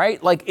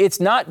 right? Like,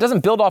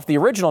 doesn't build off the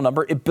original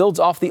number, it builds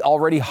off the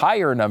already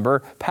higher number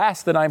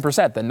past the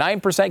 9%. The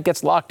 9%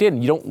 gets locked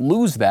in, you don't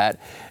lose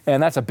that,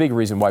 and that's a big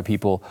reason why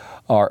people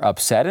are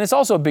upset. And it's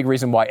also a big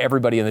reason why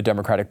everybody in the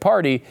Democratic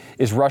Party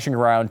is rushing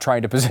around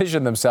trying to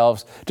position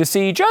themselves to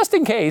see, just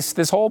in case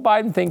this whole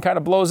Biden thing kind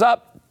of blows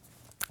up,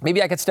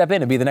 maybe I could step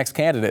in and be the next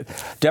candidate.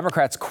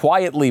 Democrats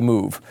quietly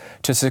move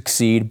to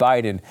succeed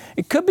Biden.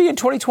 It could be in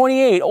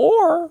 2028,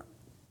 or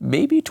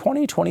maybe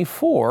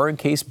 2024 in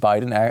case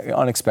Biden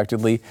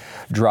unexpectedly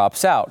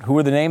drops out. Who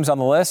are the names on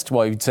the list?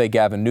 Well, you'd say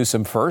Gavin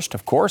Newsom first,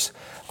 of course.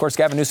 Of course,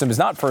 Gavin Newsom is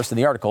not first in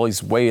the article.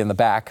 He's way in the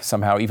back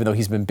somehow, even though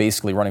he's been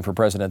basically running for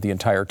president the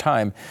entire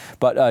time.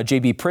 But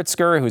J.B.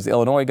 Pritzker, who's the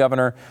Illinois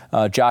governor,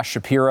 Josh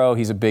Shapiro,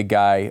 he's a big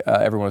guy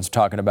everyone's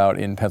talking about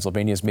in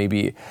Pennsylvania is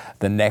maybe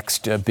the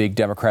next big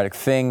Democratic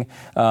thing.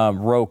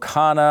 Ro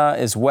Khanna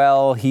as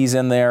well, he's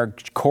in there.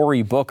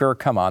 Cory Booker,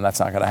 come on, that's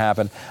not going to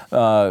happen.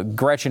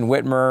 Gretchen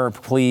Whitmer,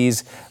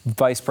 please.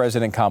 Vice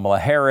President Kamala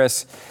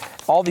Harris.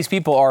 All these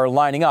people are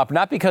lining up,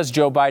 not because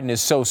Joe Biden is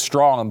so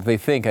strong that they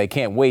think they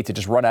can't wait to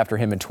just run after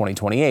him in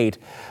 2028.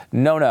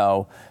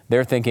 No.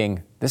 They're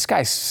thinking this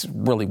guy's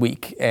really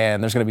weak,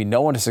 and there's going to be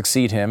no one to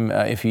succeed him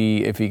if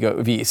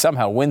he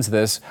somehow wins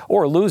this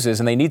or loses,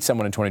 and they need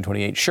someone in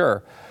 2028.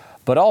 Sure,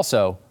 but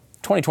also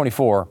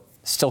 2024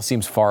 still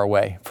seems far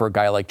away for a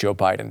guy like Joe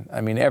Biden. I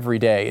mean, every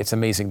day it's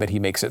amazing that he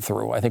makes it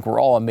through. I think we're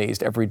all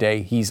amazed every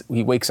day he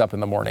wakes up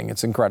in the morning.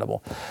 It's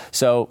incredible.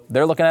 So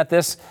they're looking at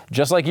this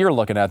just like you're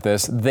looking at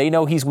this. They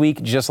know he's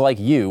weak just like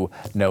you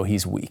know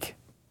he's weak.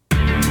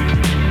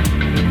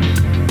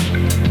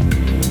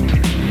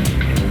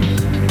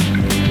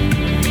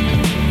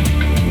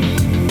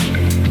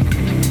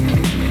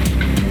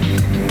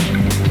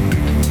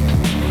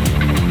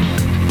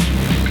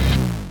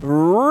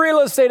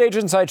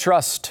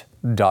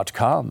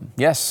 RealestateAgentsITrust.com.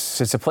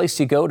 Yes, it's a place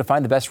you go to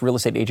find the best real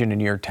estate agent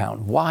in your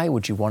town. Why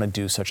would you want to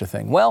do such a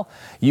thing? Well,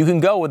 you can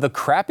go with the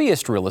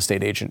crappiest real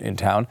estate agent in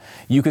town.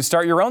 You could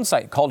start your own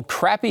site called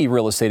Crappy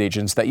Real Estate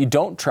Agents that you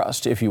don't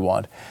trust if you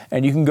want.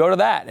 And you can go to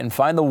that and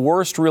find the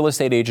worst real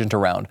estate agent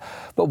around.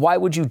 But why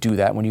would you do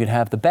that when you can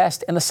have the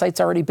best and the site's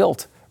already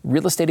built?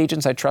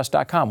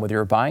 RealestateAgentsITrust.com. Whether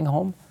you're buying a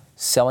home,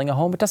 selling a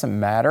home, it doesn't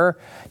matter.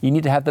 You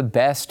need to have the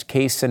best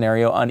case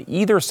scenario on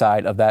either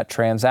side of that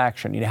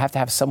transaction. You have to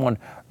have someone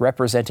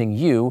representing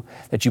you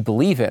that you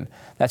believe in.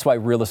 That's why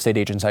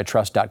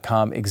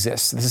realestateagentsitrust.com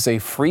exists. This is a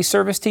free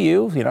service to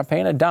you. You're not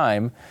paying a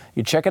dime.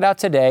 You check it out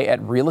today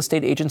at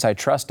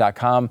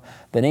realestateagentsitrust.com.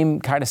 The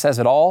name kind of says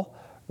it all.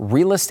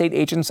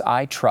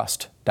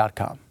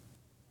 realestateagentsitrust.com.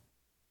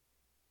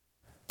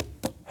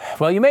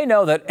 Well, you may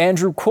know that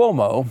Andrew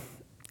Cuomo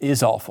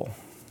is awful.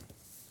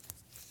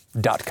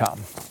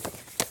 .com.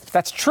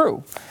 That's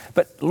true,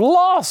 but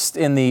lost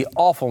in the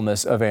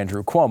awfulness of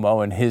Andrew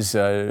Cuomo and his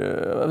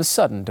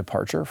sudden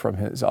departure from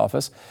his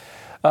office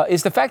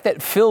is the fact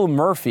that Phil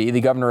Murphy,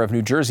 the governor of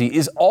New Jersey,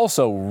 is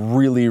also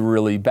really,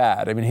 really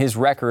bad. I mean, his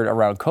record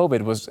around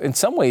COVID was in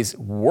some ways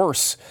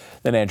worse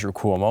than Andrew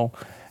Cuomo.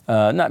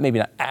 Maybe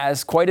not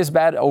quite as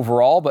bad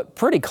overall, but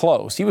pretty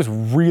close. He was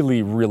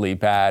really, really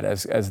bad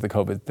as the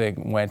COVID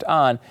thing went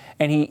on.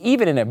 And he,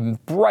 even in a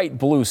bright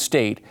blue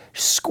state,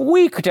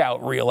 squeaked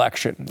out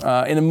re-election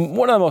in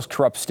one of the most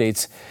corrupt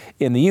states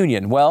in the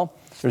union. Well,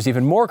 there's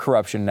even more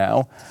corruption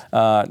now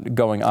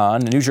going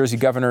on. The New Jersey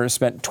governor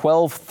spent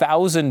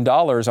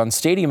 $12,000 on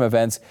stadium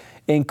events,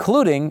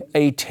 including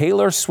a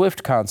Taylor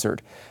Swift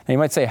concert. And you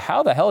might say,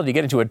 how the hell did he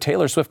get into a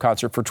Taylor Swift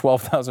concert for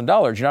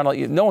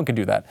 $12,000? No one can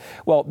do that.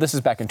 Well, this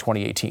is back in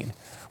 2018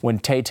 when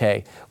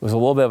Tay-Tay was a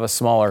little bit of a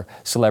smaller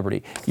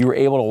celebrity. You were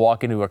able to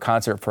walk into a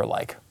concert for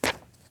like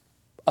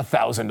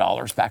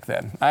 $1,000 back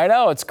then. I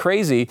know, it's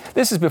crazy.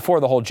 This is before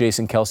the whole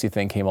Jason Kelce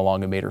thing came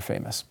along and made her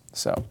famous.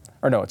 It's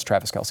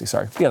Travis Kelce,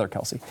 sorry, the other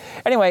Kelce.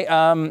 Anyway,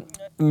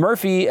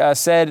 Murphy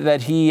said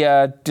that he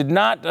did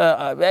not,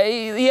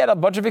 he had a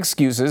bunch of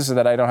excuses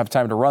that I don't have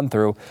time to run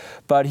through,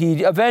 but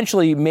he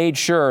eventually made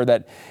sure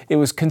that it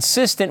was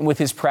consistent with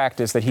his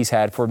practice that he's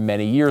had for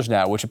many years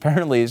now, which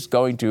apparently is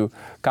going to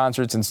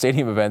concerts and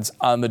stadium events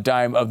on the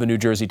dime of the New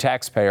Jersey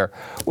taxpayer,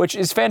 which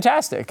is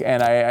fantastic.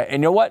 And you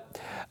know what?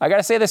 I got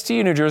to say this to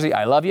you, New Jersey.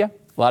 I love you.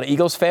 A lot of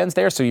Eagles fans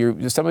there, so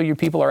some of your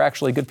people are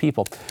actually good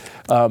people.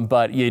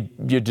 But you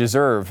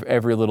deserve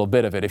every little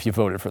bit of it if you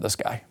voted for this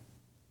guy.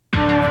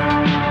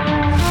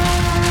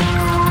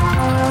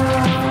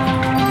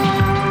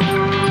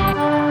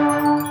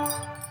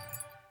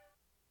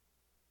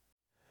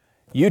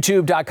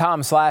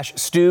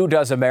 YouTube.com/Stu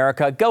Does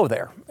America. Go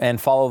there and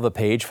follow the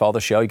page, follow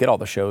the show. You get all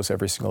the shows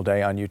every single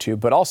day on YouTube.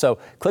 But also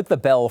click the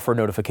bell for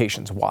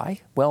notifications. Why?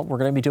 Well, we're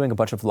going to be doing a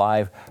bunch of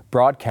live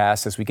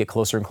broadcasts as we get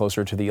closer and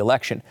closer to the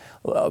election.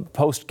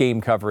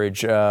 Post-game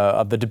coverage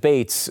of the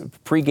debates,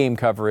 pre-game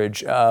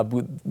coverage,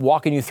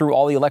 walking you through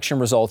all the election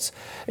results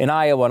in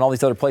Iowa and all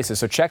these other places.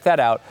 So check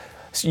that out.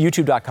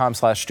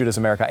 YouTube.com/Stu Does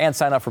America, and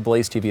sign up for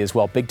Blaze TV as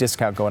well. Big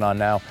discount going on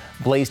now.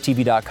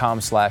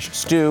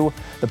 BlazeTV.com/Stu.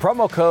 The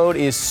promo code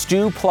is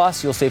Stu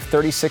Plus. You'll save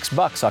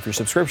 $36 off your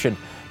subscription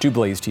to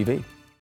Blaze TV.